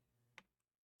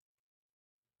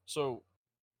 So,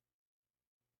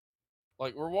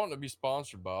 like, we're wanting to be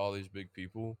sponsored by all these big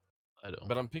people, I don't.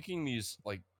 but I'm picking these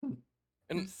like,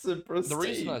 and Super the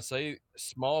reason I Steve. say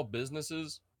small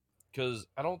businesses, because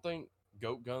I don't think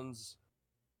Goat Guns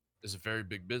is a very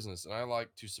big business, and I like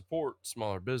to support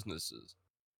smaller businesses.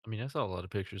 I mean, I saw a lot of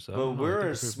pictures. So I But don't know, I we're think a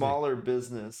they're pretty big. smaller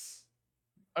business.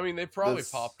 I mean, they probably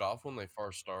That's- popped off when they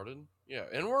first started. Yeah,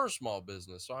 and we're a small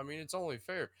business, so I mean, it's only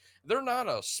fair. They're not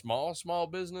a small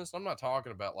business. I'm not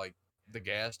talking about like the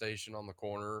gas station on the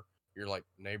corner, your like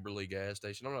neighborly gas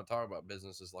station. I'm not talking about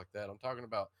businesses like that. I'm talking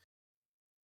about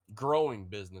growing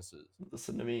businesses.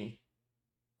 Listen to me.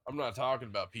 I'm not talking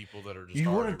about people that are just. You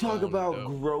want already to talk rolling in about dough.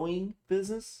 growing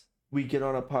business? We get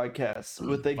on a podcast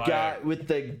with the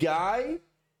Viagra. guy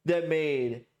that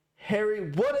made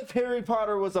Harry. What if Harry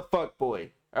Potter was a fuckboy?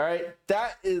 All right,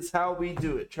 that is how we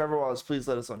do it. Trevor Wallace, please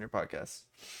let us on your podcast.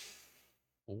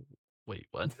 Oh, wait,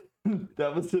 what?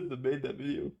 That was him that made that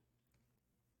video.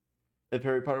 If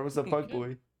Harry Potter was a Okay.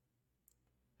 fuckboy.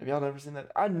 Have y'all never seen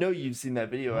that? I know you've seen that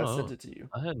video. I sent No. it to you.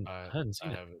 I hadn't I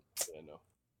seen it. haven't. Yeah, no.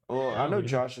 Well, I Oh, know yeah.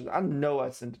 Josh. I know I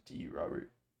sent it to you,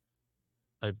 Robert.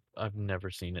 I've never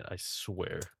seen it. I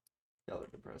swear. Y'all are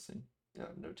depressing. Yeah,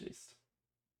 no taste.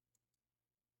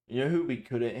 You know who we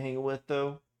couldn't hang with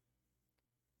though?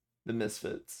 The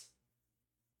Misfits.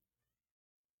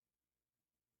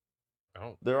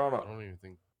 They're on I a don't even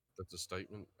think that's a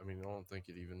statement. I mean, I don't think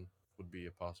it even would be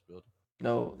a possibility.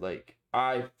 no. Like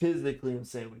I physically am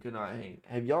saying we could not hang.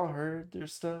 Have y'all heard their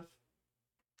stuff?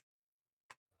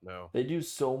 No. They do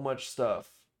so much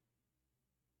stuff.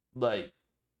 Like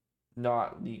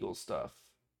not legal stuff.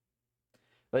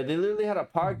 Like they literally had a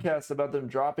podcast about them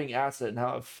dropping acid and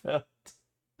how it felt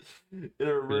in a Did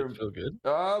it room. feel good?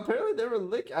 Apparently they were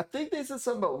I think they said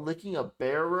something about licking a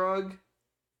bear rug.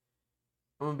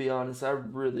 I'm gonna be honest, I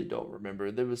really don't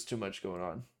remember. There was too much going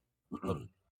on.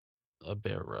 A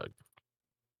bear rug.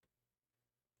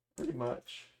 Pretty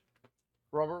much.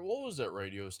 Robert, what was that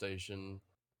radio station?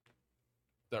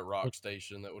 That rock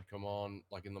station that would come on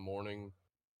like in the morning?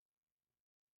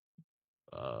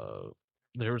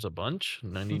 There was a bunch.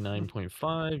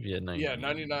 99.5. Yeah,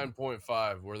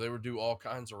 99.5, where they would do all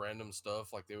kinds of random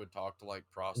stuff. Like they would talk to like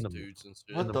prostitutes and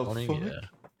shit. What in the morning. fuck? Yeah.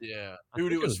 Yeah, I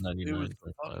dude, think it was 99.5.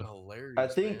 fucking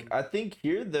hilarious. I think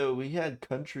here though we had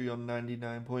country on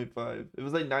 99.5. It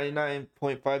was like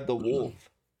 99.5 The Wolf.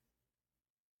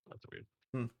 That's weird.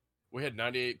 We had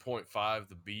 98.5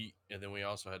 The Beat, and then we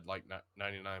also had like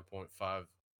 99.5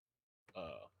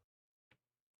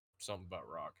 something about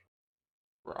rock.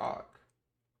 Rock.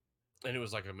 And it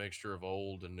was like a mixture of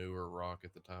old and newer rock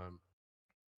at the time.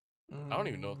 I don't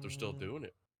even know if they're still doing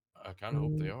it. I kind of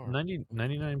hope they are.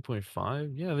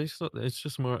 99.5. Yeah, they still. It's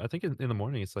just more. I think in the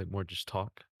morning it's like more just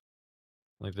talk.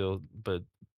 Like but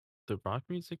the rock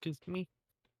music is me.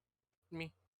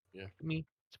 Yeah. Me.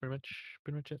 It's pretty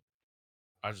much it.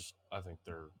 I think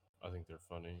they're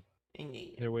funny.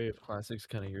 Their way of classics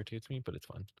kind of irritates me, but it's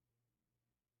fun.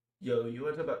 Yo, you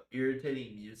want to talk about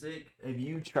irritating music? Have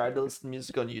you tried to listen to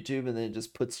music on YouTube and then it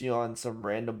just puts you on some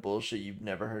random bullshit you've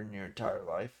never heard in your entire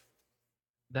life?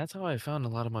 That's how I found a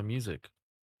lot of my music.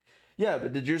 Yeah,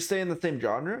 but did yours stay in the same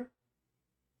genre?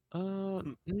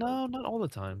 No, not all the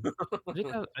time.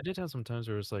 I did have some times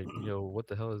where it's like, yo, what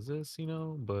the hell is this?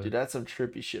 But Dude, that's some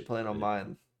trippy shit playing on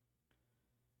mine.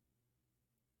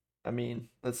 I mean,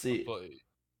 let's see.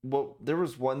 Well, there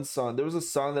was one song. There was a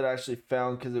song that I actually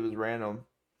found because it was random.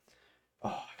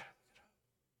 Oh,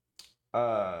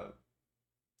 I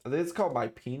think it's called My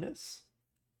Penis.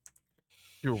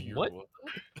 Your what?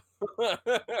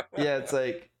 Yeah, it's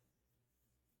like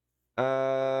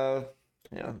yeah,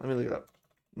 let me look it up.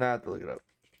 Nah, I have to look it up.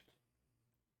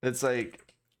 It's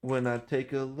like when I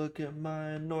take a look at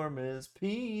my enormous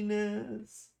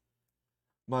penis,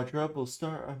 my troubles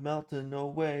start melting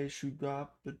away. Shoot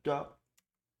drop a drop.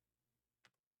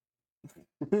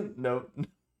 No.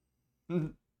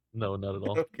 No, not at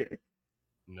all. Okay.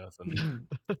 Nothing.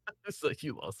 It's like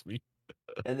you lost me.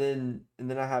 And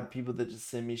then I have people that just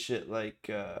send me shit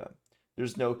like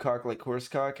there's no cock like horse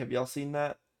cock. Have y'all seen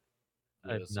that?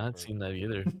 I've not seen that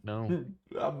either. No.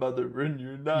 I'm about to ruin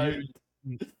your night.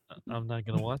 I'm not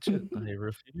gonna watch it. I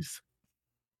refuse.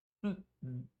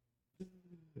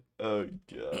 Oh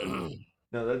god.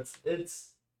 No, it's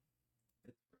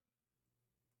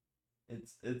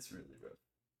really rough.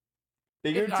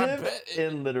 Figurative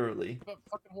and literally. But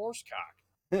fucking horse cock.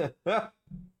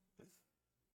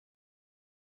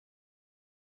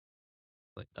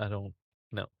 Like I don't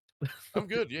know. I'm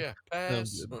good, yeah.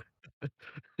 Pass.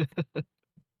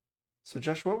 So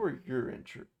Josh, what were your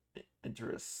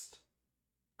interests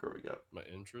growing up? My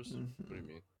interest? What do you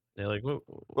mean? Yeah, like what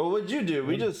would you do?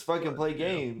 We just fucking play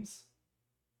games.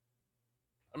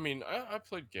 I mean, I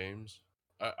played games.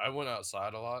 I went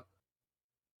outside a lot.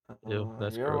 Ew,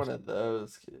 that's you're gross. one of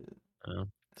those kids.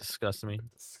 Disgusts me.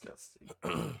 Disgusting.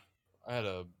 I had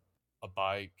a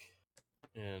bike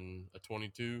and a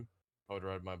 22. I would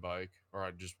ride my bike, or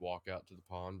I'd just walk out to the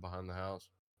pond behind the house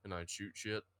and I'd shoot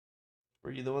shit.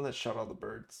 Were you the one that shot all the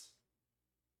birds?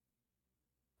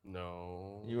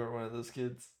 No. You weren't one of those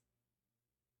kids?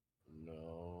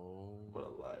 No. What a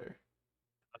liar.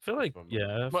 I feel like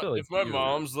if my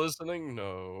mom's listening,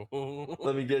 no.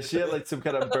 Let me guess. She had like some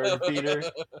kind of bird feeder.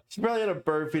 She probably had a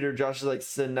bird feeder. Josh is like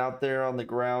sitting out there on the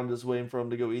ground just waiting for them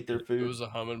to go eat their food. It was a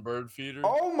hummingbird feeder.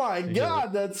 Oh my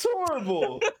god, that's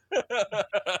horrible.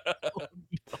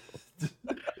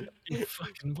 You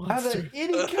fucking Out monster. of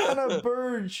any kind of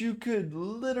birds you could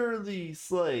literally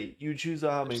slay, you choose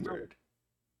a hummingbird.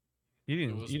 You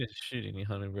didn't shoot any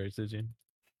hummingbirds, did you?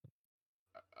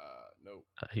 No.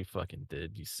 He fucking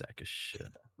did, you sack of shit.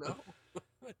 No,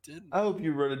 I didn't. I hope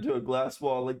you run into a glass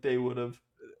wall like they would have.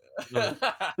 I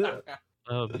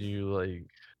hope you like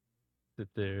sit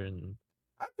there and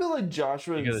I feel like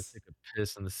Joshua's. You gotta take a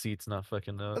piss in the seats, not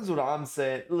fucking up. That's what I'm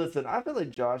saying. Listen, I feel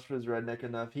like Joshua's redneck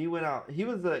enough. He went out. He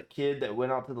was that kid that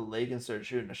went out to the lake and started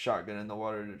shooting a shotgun in the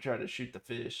water to try to shoot the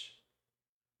fish.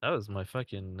 That was my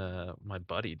fucking my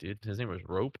buddy, dude. His name was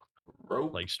Rope.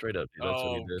 Rope? Like straight up, dude. That's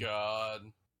what he did. God.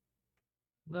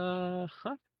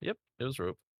 Yep, it was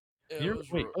Rope. Yeah,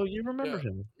 Wait, you remember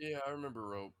him? Yeah, I remember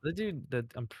Rope. The dude that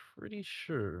I'm pretty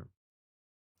sure.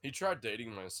 He tried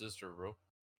dating my sister, bro.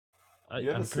 You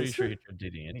have a I'm pretty sure sister? he tried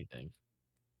dating anything.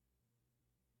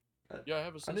 Yeah, I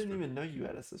have a I didn't sister. even know you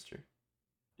had a sister.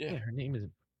 Yeah, Yeah, her name is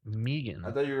I Megan.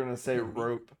 thought you were gonna say Me.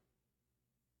 rope.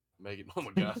 Megan. Oh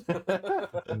my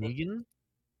god. Megan?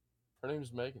 Her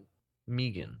name's Megan.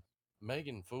 Megan.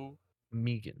 Megan, fool.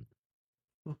 Megan.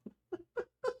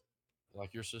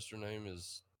 Like your sister name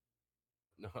is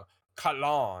no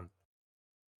Kalan.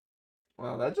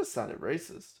 Wow, that just sounded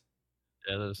racist.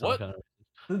 Yeah, that sounds What? kind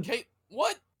of. Kate?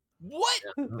 What? What?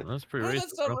 That's pretty How did racist,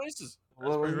 that sound bro. racist? That's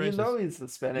Well, pretty you know racist. he's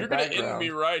Hispanic You're gonna end me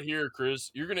background. right here,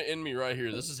 Chris. You're gonna end me right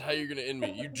here. This is how you're gonna end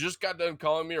me. You just got done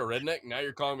calling me a redneck. Now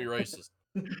you're calling me racist.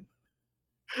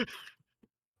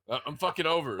 I'm fucking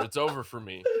over. It's over for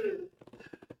me.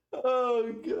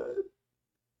 Oh god,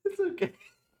 it's okay.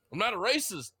 I'm not a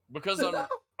racist because I'm a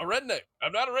redneck.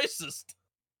 I'm not a racist.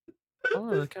 Oh,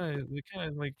 that kind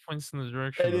of like points in the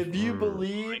direction. And of, if you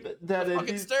believe that A if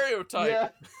fucking you, stereotype. yeah,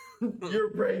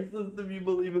 you're racist if you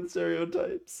believe in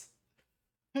stereotypes.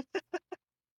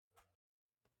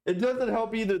 It doesn't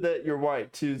help either that you're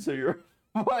white too, so you're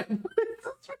white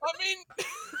racist. I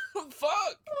mean,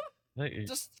 fuck. Hey,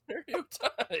 Just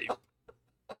stereotype.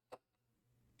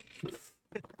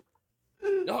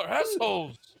 Y'all are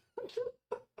assholes.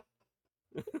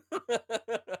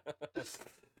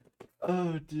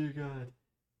 Oh dear God.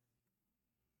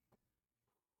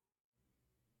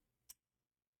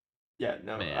 Yeah,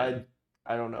 no, Man.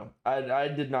 I don't know. I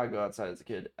did not go outside as a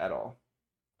kid at all.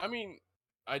 I mean,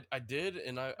 I did,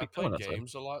 and I Hey, come on played outside.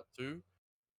 games a lot too.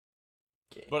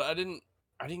 Okay. But I didn't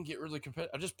get really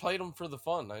competitive. I just played them for the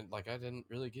fun. I didn't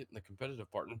really get in the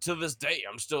competitive part. And to this day,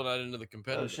 I'm still not into the Oh,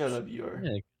 competitive. shut up, you are.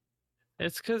 Yeah,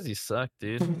 it's because you suck,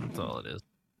 dude. That's all it is.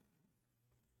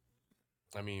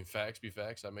 I mean, facts be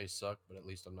facts. I may suck, but at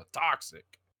least I'm not toxic.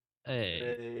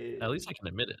 Hey, at least I can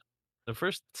admit it. The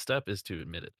first step is to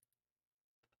admit it.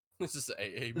 This is an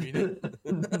AA meeting.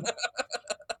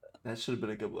 That should have been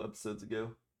a couple episodes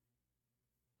ago.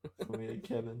 When we had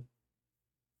Kevin.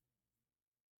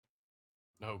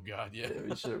 Oh God, yeah. Yeah,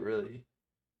 we should have really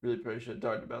probably should have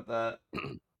talked about that.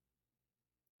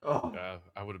 Oh.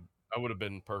 I would have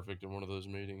been perfect in one of those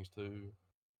meetings too.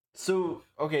 So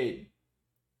okay,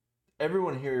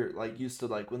 everyone here like used to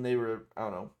like when they were I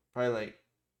don't know probably like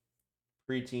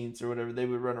preteens or whatever they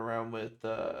would run around with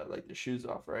like their shoes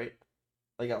off, right?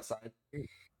 Like outside.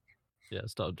 Yeah,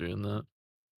 stop doing that.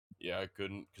 Yeah, I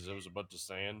couldn't because there was a bunch of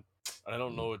sand. I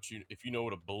don't know if you know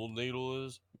what a bull needle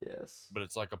is, Yes. but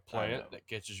it's like a know. plant that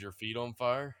catches your feet on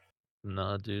fire.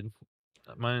 Nah, dude.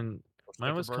 Mine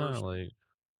was kind Sticker of like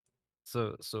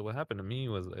so what happened to me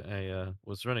was I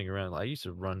was running around. I used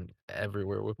to run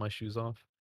everywhere with my shoes off.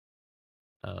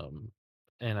 And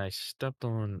I stepped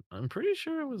on, I'm pretty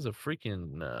sure it was a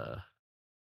freaking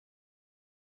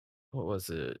what was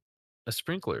it? A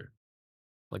sprinkler.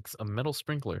 Like a metal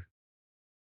sprinkler.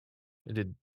 It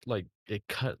did like it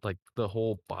cut like the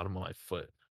whole bottom of my foot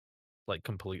like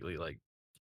completely like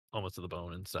almost to the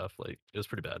bone and stuff. Like it was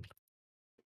pretty bad.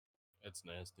 It's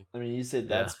nasty. I mean, you said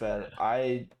Yeah, that's bad.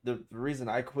 The reason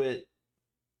I quit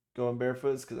going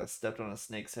barefoot is because I stepped on a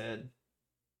snake's head.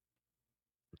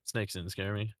 Snakes didn't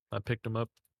scare me. I picked them up.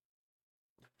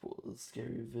 Well, it was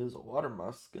scary if it was a water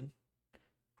muskin.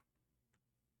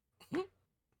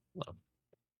 Well,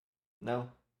 No.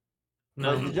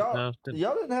 no, Like, did y'all no,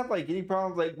 y'all didn't have like any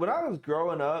problems? Like when I was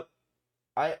growing up,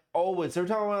 I always every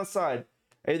time I went outside,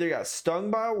 I either got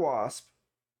stung by a wasp,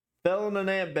 fell in an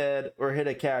ant bed, or hit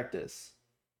a cactus.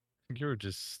 you were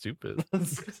just stupid.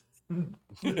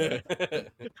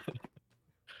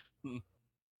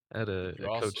 I had a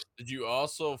coach. Did you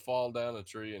also fall down a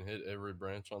tree and hit every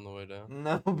branch on the way down?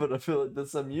 No, but I feel like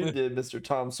that's something you did, Mr.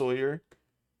 Tom Sawyer.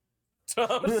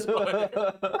 Tom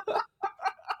Sawyer.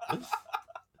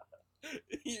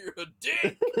 You're a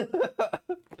dick. At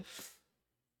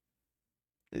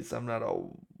least I'm not a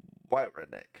white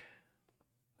redneck.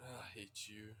 I hate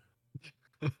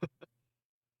you.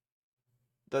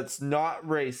 That's not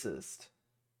racist.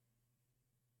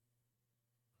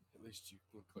 At least you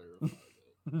can clarify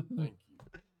that. Thank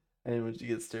you. Hey, would you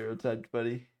get stereotyped,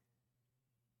 buddy?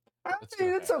 I That's mean,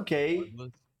 gonna it's happen okay.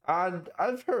 regardless.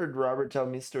 I've heard Robert tell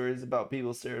me stories about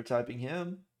people stereotyping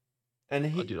him, and I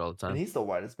do it all the and time. he's the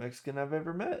whitest Mexican I've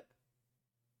ever met.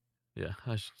 Yeah,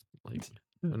 like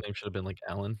my name should have been like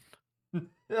Alan.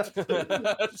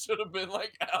 Should have been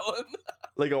like Alan.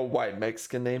 Like a white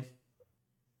Mexican name.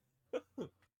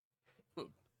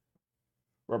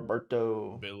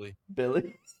 Roberto. Billy.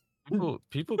 Billy.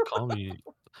 People call me.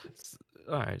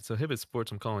 All right, so Hibbit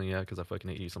Sports, I'm calling you out because I fucking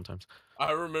hate you sometimes.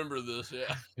 I remember this,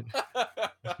 yeah.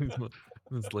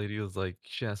 This lady was like,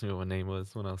 she asked me what my name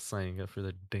was when I was signing up for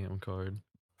their damn card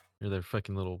or their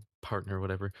fucking little partner,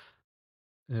 whatever.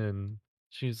 And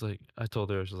she's like, I told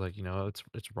her, I was like,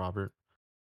 it's Robert.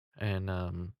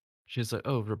 And she's like,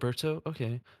 oh, Roberto?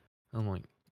 Okay. I'm like,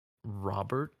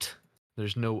 Robert?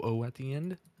 There's no O at the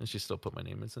end? And she still put my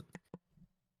name as it.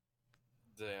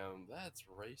 Damn, that's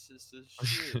racist as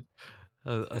shit.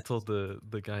 I told the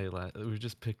guy we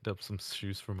just picked up some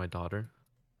shoes for my daughter.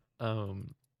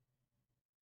 And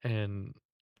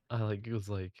I was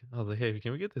like, hey,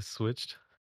 can we get this switched?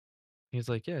 He's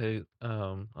like, yeah.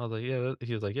 I was like, yeah.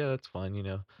 He was like, yeah, that's fine.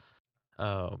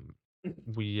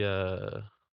 We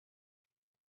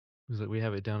He's like, we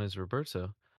have it down as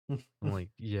Roberto. I'm like,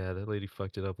 yeah, that lady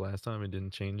fucked it up last time and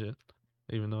didn't change it,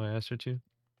 even though I asked her to.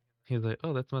 He's like,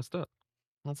 oh, that's messed up.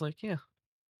 I was like, yeah,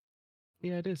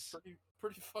 it is.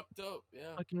 Pretty fucked up,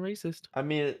 yeah. Fucking racist. I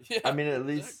mean, Yeah, at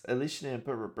exactly. least you didn't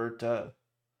put Roberta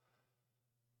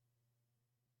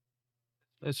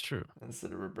That's true.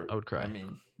 instead of Roberta. I would cry. I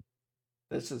mean,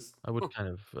 that's just. I would kind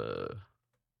of I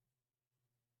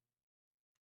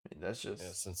mean, that's just. Yeah,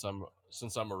 since I'm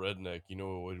a redneck, you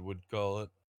know what we would call it?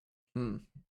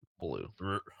 blue.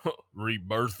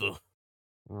 Rebirtha.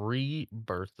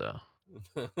 Rebirtha.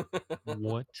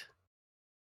 What?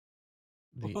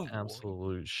 The What?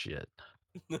 absolute shit.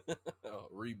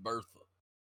 Rebirtha.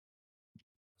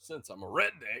 Since I'm a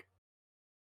redneck.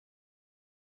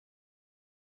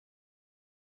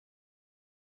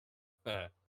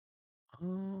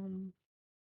 Um,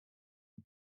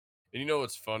 And you know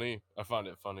what's funny? I find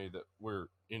it funny that we're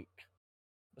in.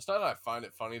 It's not that I find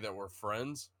it funny that we're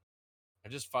friends. I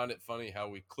just find it funny how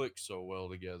we click so well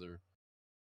together.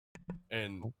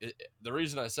 And the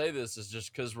reason I say this is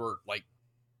just because we're like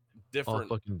all different.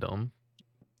 fucking dumb.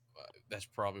 That's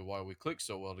probably why we click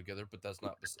so well together. But that's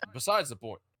not besides the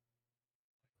point.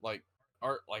 Like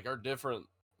our different,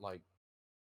 like,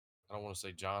 I don't want to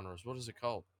say genres. What is it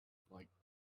called? Like,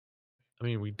 I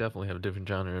mean, we definitely have a different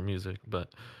genre of music,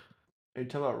 but Are you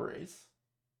talking about race?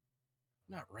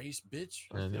 not race, bitch.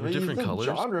 we're Well, you different said colors.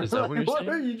 genre. Is that what you're What saying?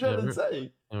 are you trying to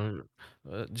say?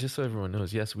 Just so everyone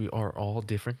knows, yes, we are all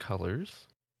different colors.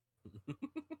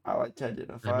 I like to I'm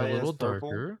identify a little as purple.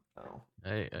 darker. Oh,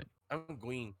 I'm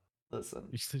green. listen.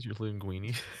 You said you're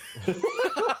linguini.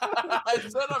 I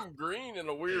said I'm green in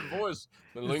a weird voice,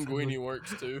 but linguini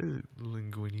works too.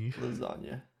 Linguini.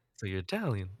 Lasagna. So you're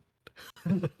Italian.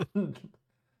 I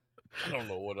don't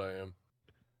know what I am.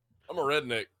 I'm a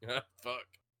redneck. Fuck.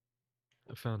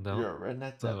 I found out. You're a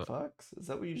redneck So- that fucks? Is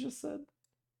that what you just said?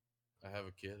 I have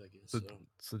a kid, I guess.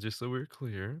 So just so we're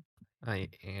clear, I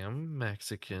am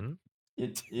Mexican.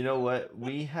 You know what?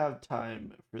 We have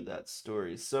time for that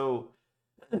story. So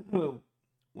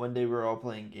one day we're all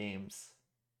playing games,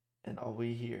 and all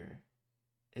we hear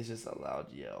is just a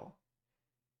loud yell.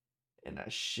 And I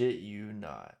shit you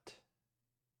not,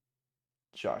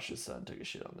 Josh's son took a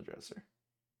shit on the dresser.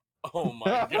 Oh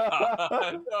my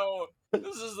god. No.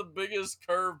 This is the biggest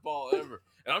curveball ever.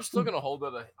 And I'm still gonna hold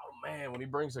that. Oh man, when he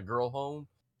brings a girl home,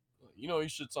 you know he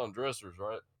shits on dressers,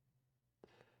 right?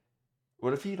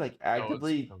 What if he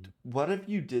what if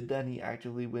you did that and he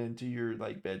actively went into your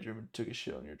bedroom and took a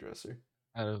shit on your dresser?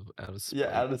 Out of spite.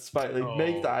 Yeah, out of spite.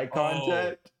 Make the eye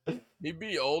contact. He'd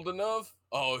be old enough.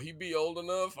 Oh, he'd be old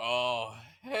enough. Oh,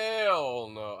 hell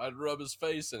no. I'd rub his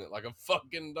face in it like a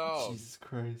fucking dog. Jesus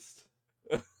Christ.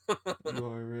 You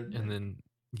are a redneck. And then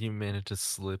you manage to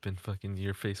slip and fucking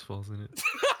your face falls in it.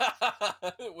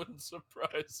 It wouldn't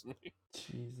surprise me.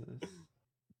 Jesus.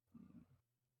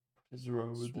 What is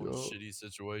wrong with What a you? shitty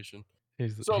situation.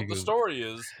 So The story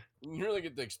is, you really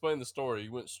get to explain the story.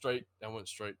 I went straight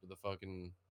to the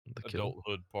fucking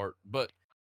adulthood part. But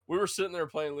we were sitting there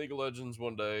playing League of Legends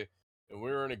one day, and we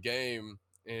were in a game,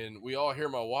 and we all hear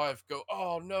my wife go,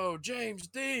 "Oh no, James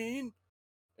Dean,"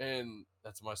 and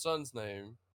that's my son's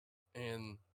name.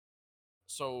 And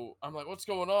so I'm like, "What's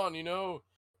going on?" And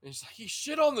he's like, "He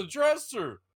shit on the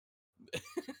dresser."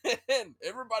 And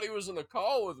everybody was in the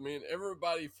call with me, and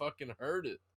everybody fucking heard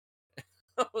it.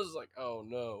 I was like, "Oh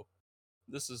no,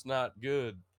 this is not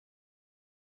good."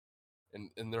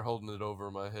 And they're holding it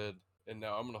over my head, and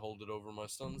now I'm gonna hold it over my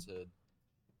son's head.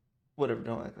 Whatever,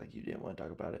 don't act like you didn't want to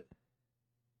talk about it.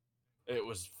 It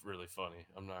was really funny.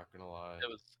 I'm not gonna lie.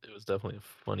 It was definitely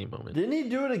a funny moment. Didn't he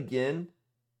do it again?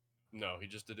 No, he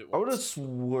just did it I would have once.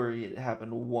 swore it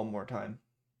happened one more time.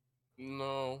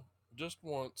 No, just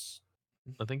once.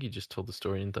 I think he just told the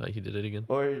story and thought he did it again.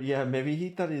 Or yeah, maybe he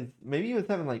was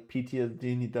having PTSD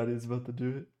and he thought he was about to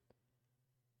do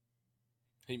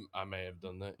it. I may have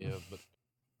done that, yeah, but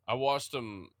I watched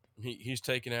him. He's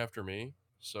taken after me,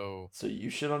 so. So you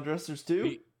shit on dressers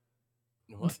too?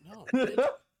 What? No. Bitch.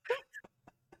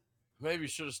 maybe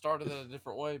should have started that a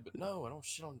different way, but no, I don't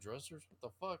shit on dressers. What the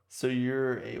fuck? So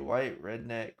you're a white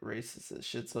redneck racist that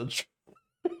shits on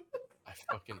I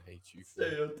fucking hate you. For that.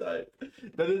 stereotype.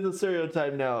 That is a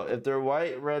stereotype now. If they're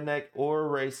white, redneck, or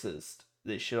racist,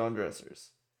 they shit on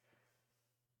dressers.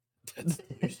 That's the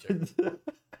new stereotype.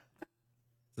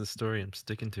 The story, I'm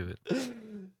sticking to it.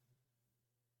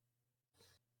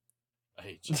 I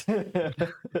hate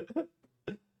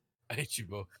you. I hate you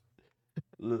both.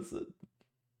 Listen,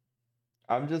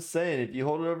 I'm just saying, if you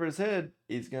hold it over his head,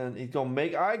 he's gonna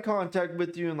make eye contact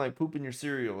with you and like poop in your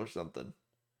cereal or something.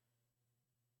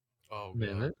 Oh Man,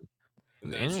 god. that,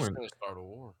 And then it's just anyone, gonna start a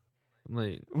war.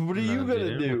 like, What are nah, you dude, gonna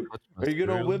anyone do? touch my Are you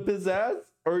gonna cereal, whip his ass,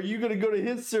 or are you gonna go to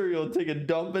his cereal and take a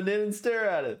dump in it and stare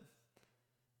at it?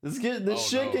 This Oh,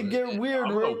 shit no, can get weird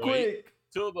I'm real gonna wait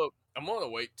quick. I'm gonna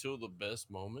wait till the best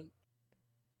moment.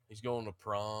 He's going to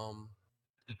prom.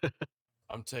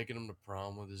 I'm taking him to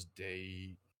prom with his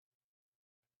date.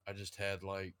 I just had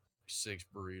like 6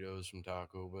 burritos from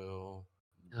Taco Bell.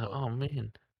 Oh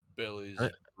man, Belly's I,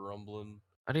 rumbling.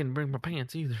 I didn't bring my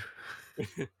pants either.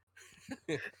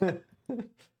 I'm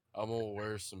gonna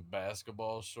wear some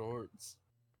basketball shorts.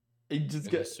 You just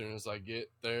And get, as soon as I get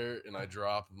there and I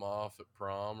drop him off at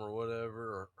prom or whatever,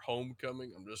 or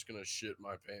homecoming, I'm just gonna shit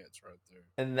my pants right there.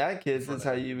 and that, kids, front is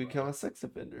of how you everybody. become a sex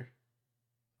offender.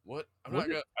 What? I'm What? not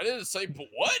gonna. I didn't say, but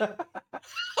what?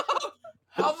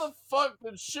 How the fuck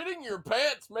did shitting your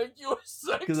pants make you a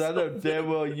sex? Because I know offender? damn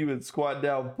well you would squat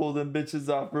down, pull them bitches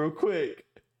off real quick.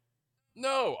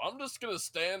 No, I'm just gonna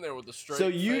stand there with a straight. So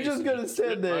you face just and gonna shit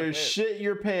stand my there, pants. shit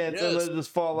your pants, and Yes, let it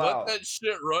just fall Let out. that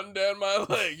shit run down my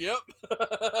leg. Yep.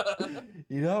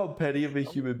 You know how petty of a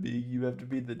human being you have to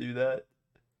be to do that?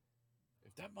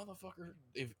 If that motherfucker,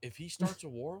 if he starts a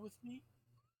war with me,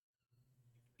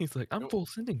 He's like, I'm Nope. full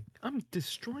sending. I'm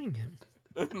destroying him.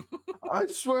 I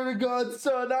swear to God,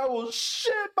 son, I will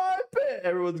shit my pants.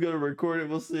 Everyone's gonna record it.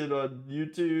 We'll see it on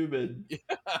YouTube and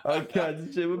all kinds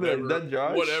of shit. We'll be like, is that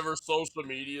Josh? whatever social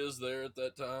media is there at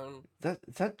that time.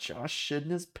 Is that Josh shitting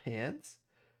his pants?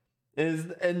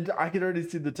 And I can already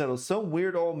see the title. Some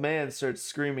weird old man starts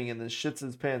screaming and then shits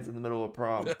his pants in the middle of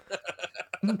prom.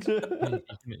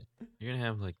 You're gonna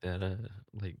have like that,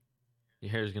 like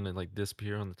your hair's gonna like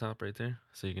disappear on the top right there.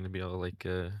 So you're gonna be all like,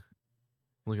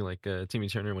 looking like Timmy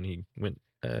Turner when he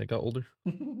got older.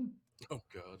 Oh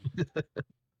god.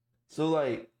 So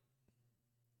like,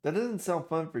 that doesn't sound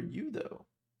fun for you though.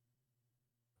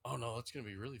 Oh no, that's gonna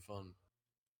be really fun.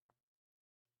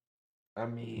 I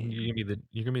mean,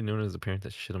 You're gonna be known as the parent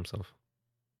that shit himself.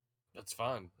 That's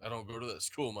fine. I don't go to that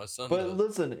school. My son but does.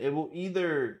 listen, it will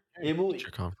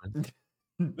Teacher conference.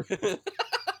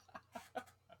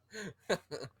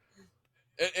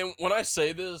 and when I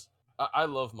say this, I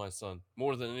love my son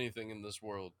more than anything in this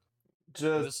world. And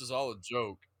just this is all a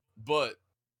joke. But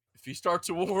if he starts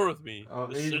a war with me, the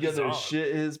he's shit is gonna on.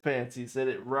 shit his pants. He said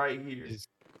it right here.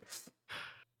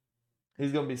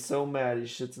 He's gonna be so mad he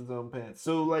shits his own pants.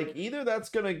 So like, either that's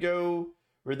gonna go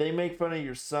where they make fun of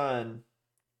your son,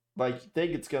 like you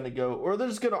think it's gonna go, or they're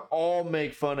just gonna all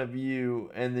make fun of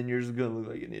you, and then you're just gonna look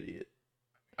like an idiot.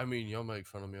 I mean, y'all make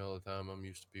fun of me all the time. I'm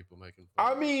used to people making fun.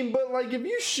 I of me. mean, but like, if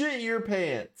you shit your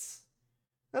pants,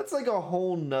 that's like a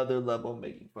whole nother level of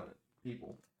making fun of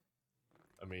people.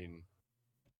 I mean,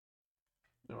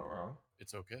 You're not wrong.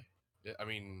 it's okay. Yeah, I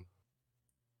mean,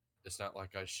 it's not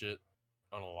like I shit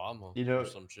on a llama You know- or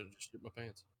some shit. I just shit my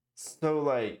pants. So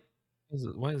like,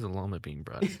 Why is the llama being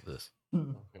brought into this?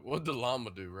 What'd the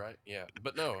llama do, right? Yeah,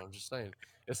 but no, I'm just saying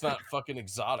it's not fucking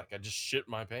exotic. I just shit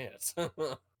my pants.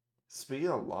 speaking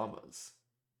of llamas,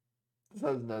 this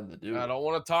has nothing to do. I don't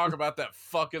want to talk about that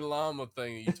fucking llama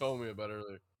thing that you told me about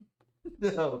earlier.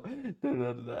 No, none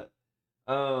of that.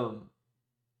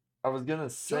 I was gonna Do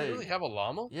say, you really have a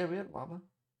llama? yeah, we had llama.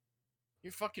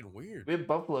 You're fucking weird. We had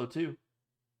buffalo too.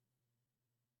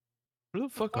 Who the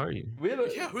fuck are you? We had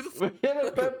a, Yeah, who the we had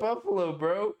a pet buffalo,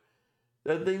 bro.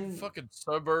 That thing. Fucking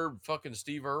suburb, fucking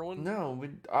Steve Irwin. No, we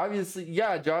obviously,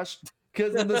 yeah, Josh.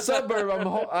 Because in the suburb,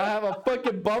 I have a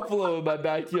fucking buffalo in my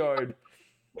backyard.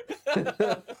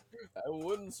 That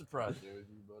wouldn't surprise me with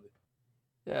you, buddy.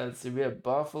 Yeah, let's see. We have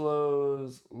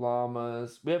buffaloes,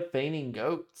 llamas. We have fainting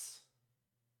goats.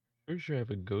 Pretty sure I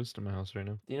have a ghost in my house right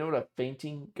now. Do you know what a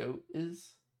fainting goat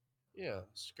is? Yeah,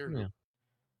 scared Yeah. of.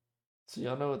 So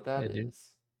y'all know what that Yeah, is. dude.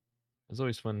 It's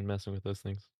always fun messing with those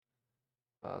things.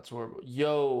 Oh, that's horrible.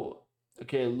 Yo,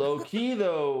 okay, low key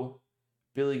though,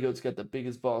 Billy Goat's got the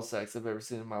biggest ball sacks I've ever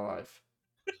seen in my life.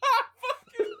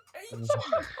 Fucking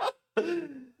hate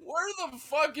you. Where the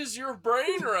fuck is your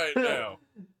brain right now?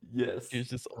 Yes. It's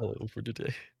just all over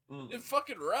today. It's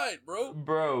fucking right, bro.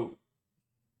 Bro.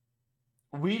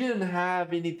 we didn't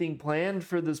have anything planned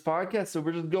for this podcast, so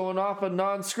we're just going off a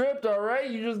non-script. All right,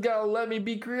 you just gotta let me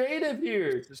be creative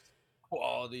here. Just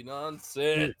quality You're,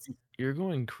 nonsense. you're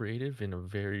going creative in a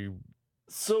very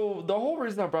So the whole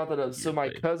reason I brought that up, so weird my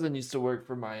way. cousin used to work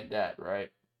for my dad, right?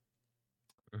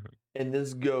 Mhm. And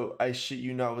this goat, I shit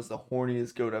you not, was the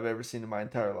horniest goat I've ever seen in my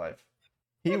entire life.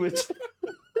 He was.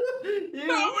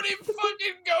 How many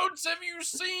fucking goats have you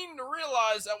seen to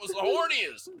realize that was the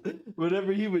horniest?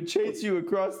 Whenever he would chase you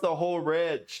across the whole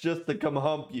ranch just to come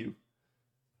hump you.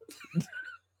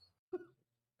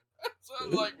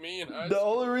 Sounds like me in high The school.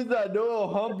 only reason I know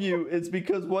he'll hump you is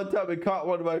because one time it caught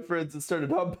one of my friends and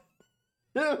started humping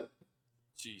him.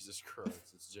 Jesus Christ,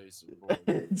 it's Jason Bourne.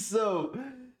 And so,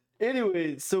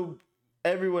 anyway, so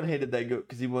everyone hated that goat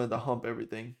because he wanted to hump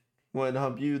everything. He wanted to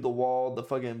hump you, the wall, the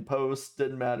fucking post,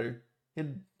 didn't matter.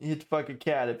 He'd fuck a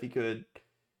cat if he could.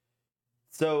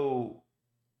 So,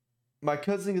 my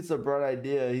cousin gets a bright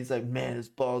idea. He's like, man, his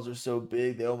balls are so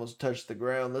big, they almost touch the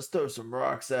ground. Let's throw some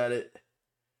rocks at it.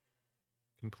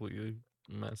 Completely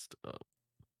messed up.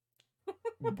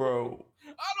 Bro,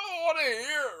 I don't want to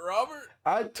hear it, Robert.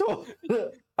 I told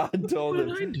What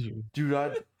did I him, do? dude,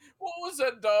 What was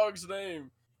that dog's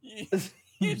name? He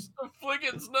used to flick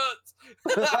its nuts.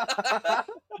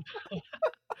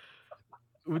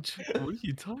 What are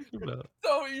you talking about?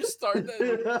 No, you start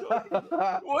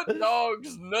that. What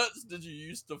dog's nuts did you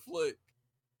used to flick?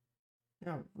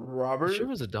 Yeah, You Robert? sure it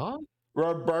was a dog?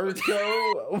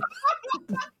 Roberto?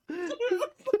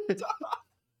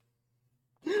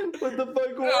 What the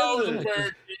fuck No, it was was a it?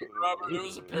 parakeet, Robert. It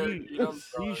was a parakeet. I'm Are you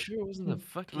sorry. sure it wasn't a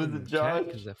fucking cat? Josh?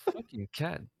 Because that fucking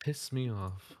cat pissed me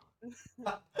off.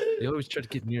 They always try to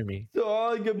get near me. So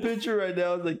all I can picture right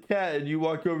now is a cat, and you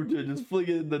walk over to it, just flick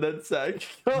it in the nutsack.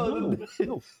 No,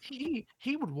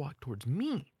 he would walk towards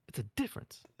me. It's a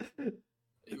difference.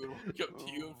 He would walk up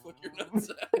to you and flick your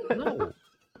nuts No,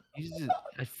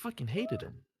 I fucking hated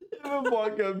him. He would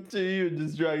walk up to you and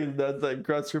just drag his nutsack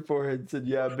across your forehead and said,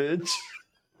 "Yeah, bitch."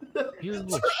 He was a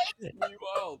little shit.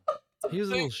 Meanwhile, He was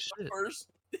a little think shit.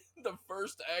 the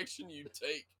first action you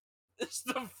take is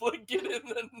to flick it in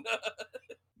the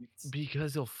nuts.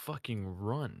 Because he'll fucking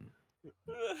run.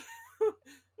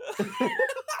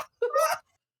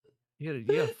 You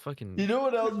gotta fucking. You know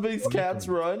what else makes Make cats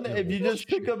him run? feel If you just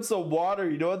pick shit. up some water,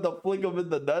 you don't have to flick them in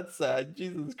the nutsack.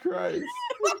 Jesus Christ.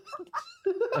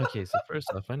 Okay, so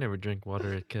first off, I never drink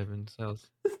water at Kevin's house.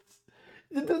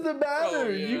 It doesn't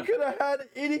matter. You yeah. could have had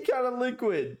any kind of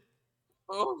liquid.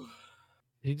 Oh,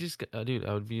 He just, dude,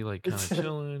 I would be like kind of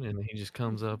chilling, and he just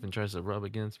comes up and tries to rub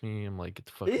against me. I'm like, get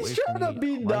the fuck away He's from trying me. to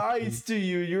be I don't like nice to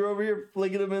you. You're over here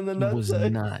flicking him in the you. He was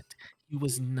nutsack. not. He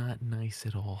was not nice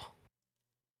at all.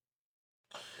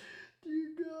 Dear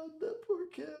God, that poor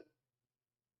cat.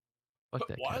 Fuck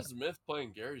that why cat. is Myth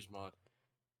playing Gary's mod?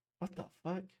 What the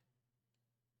fuck?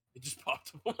 It just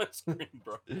popped up on my screen,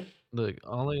 bro. Look,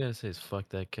 all I gotta say is fuck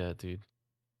that cat, dude.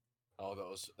 Oh, that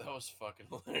was fucking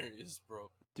hilarious, bro.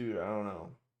 Dude, I don't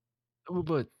know. Oh,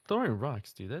 but throwing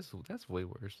rocks, dude, that's way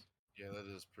worse. Yeah,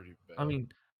 that is pretty bad. I mean,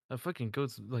 a fucking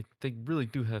goats, like, they really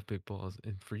do have big balls,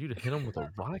 and for you to hit them with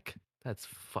a rock, that's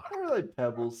fucked. I really like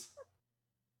pebbles.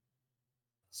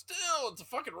 Still, it's a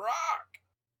fucking rock.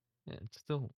 Yeah, it's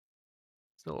still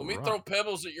a Let me rock. throw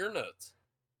pebbles at your nuts.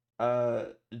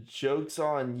 Joke's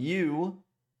on you.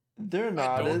 They're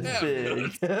not don't as have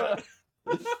big. nuts.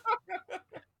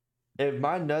 If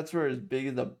my nuts were as big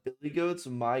as a billy goat's,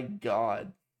 my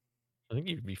God. I think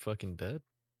you'd be fucking dead.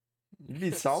 You'd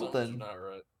be Something's something. not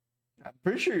right. I'm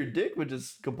pretty sure your dick would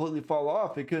just completely fall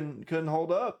off. It couldn't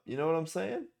hold up. You know what I'm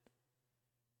saying?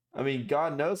 I mean,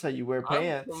 God knows how you wear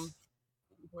pants.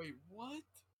 Wait, what?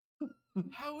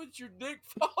 How would your dick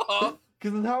fall off?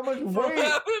 Because how much From weight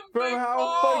having from big how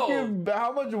balls?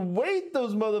 how much weight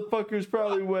those motherfuckers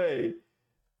probably weigh.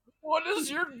 What does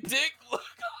your dick look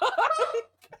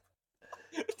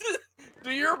like?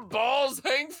 Do your balls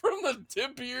hang from the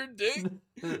tip of your dick?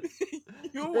 You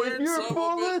If weird you're son of a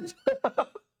pulling, bitch.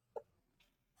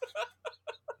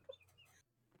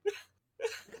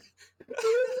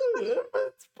 if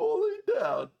it's pulling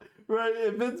down, right?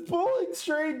 If it's pulling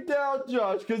straight down,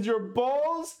 Josh, because your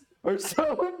balls are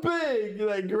so big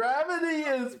that gravity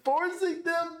is forcing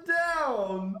them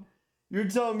down, you're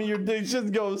telling me your dick's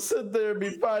just gonna sit there and be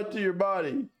fine to your body.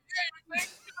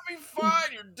 You'll be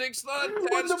fine. Your dick's not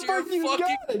What attached the to your fuck you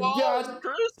fucking got? balls, God.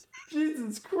 Chris.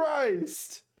 Jesus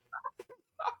Christ.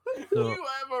 So- You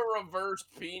have a reversed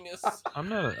penis. I'm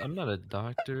not a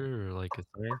doctor or like a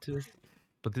scientist,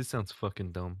 but this sounds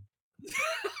fucking dumb.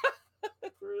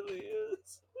 It really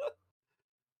is.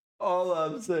 All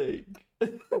I'm saying.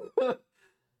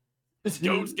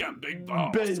 Goats got big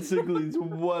balls. Basically, is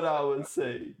what I was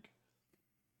saying.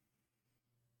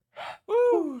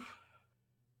 Woo.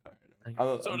 Like,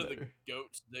 So did the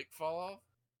goat's dick fall off?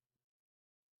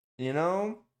 You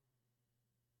know,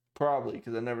 probably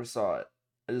because I never saw it.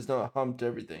 I just know it humped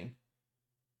everything.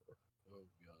 Oh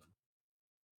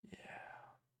god. Yeah.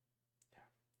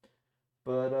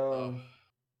 But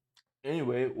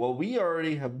anyway, well, we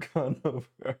already have gone over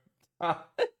our time.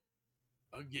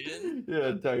 Again?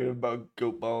 Yeah, talking about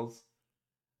goat balls.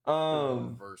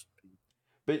 Reverse.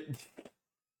 But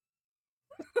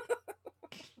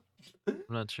I'm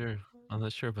not sure. I'm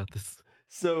not sure about this.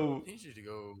 so I need you to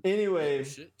go. anyway, get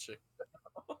shit check.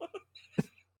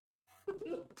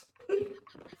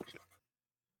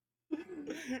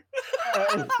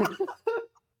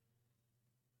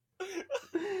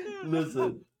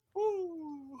 listen,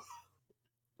 Woo.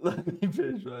 let me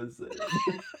finish what I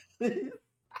said.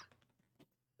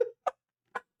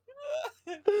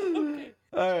 Okay.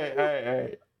 All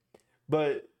right.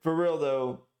 But for real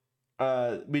though,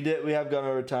 we have gone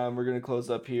over time. We're gonna close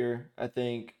up here. I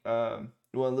think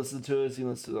you want to listen to us, you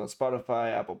can listen to us on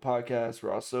Spotify, Apple Podcasts.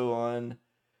 We're also on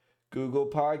Google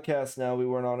Podcasts now. We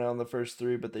weren't on it on the first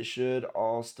 3, but they should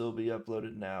all still be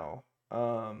uploaded now.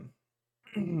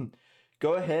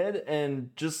 Go ahead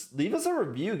and just leave us a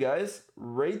review, guys.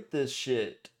 Rate this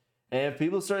shit. And if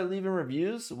people start leaving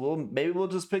reviews, maybe we'll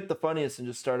just pick the funniest and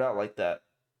just start out like that.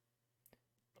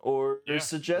 Or Yeah,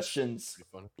 suggestions, Pretty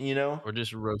funny. you know? Or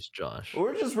just roast Josh.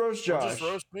 Or just roast Or Josh. just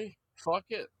roast me. Fuck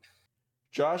it.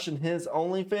 Josh and his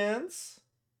OnlyFans.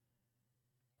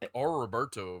 Or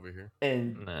Roberto over here.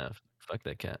 And Nah, fuck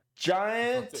that cat. Fuck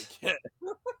giant that cat.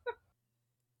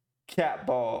 cat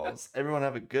balls. Everyone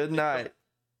have a good night.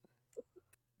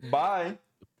 Bye.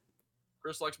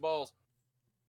 Chris likes balls.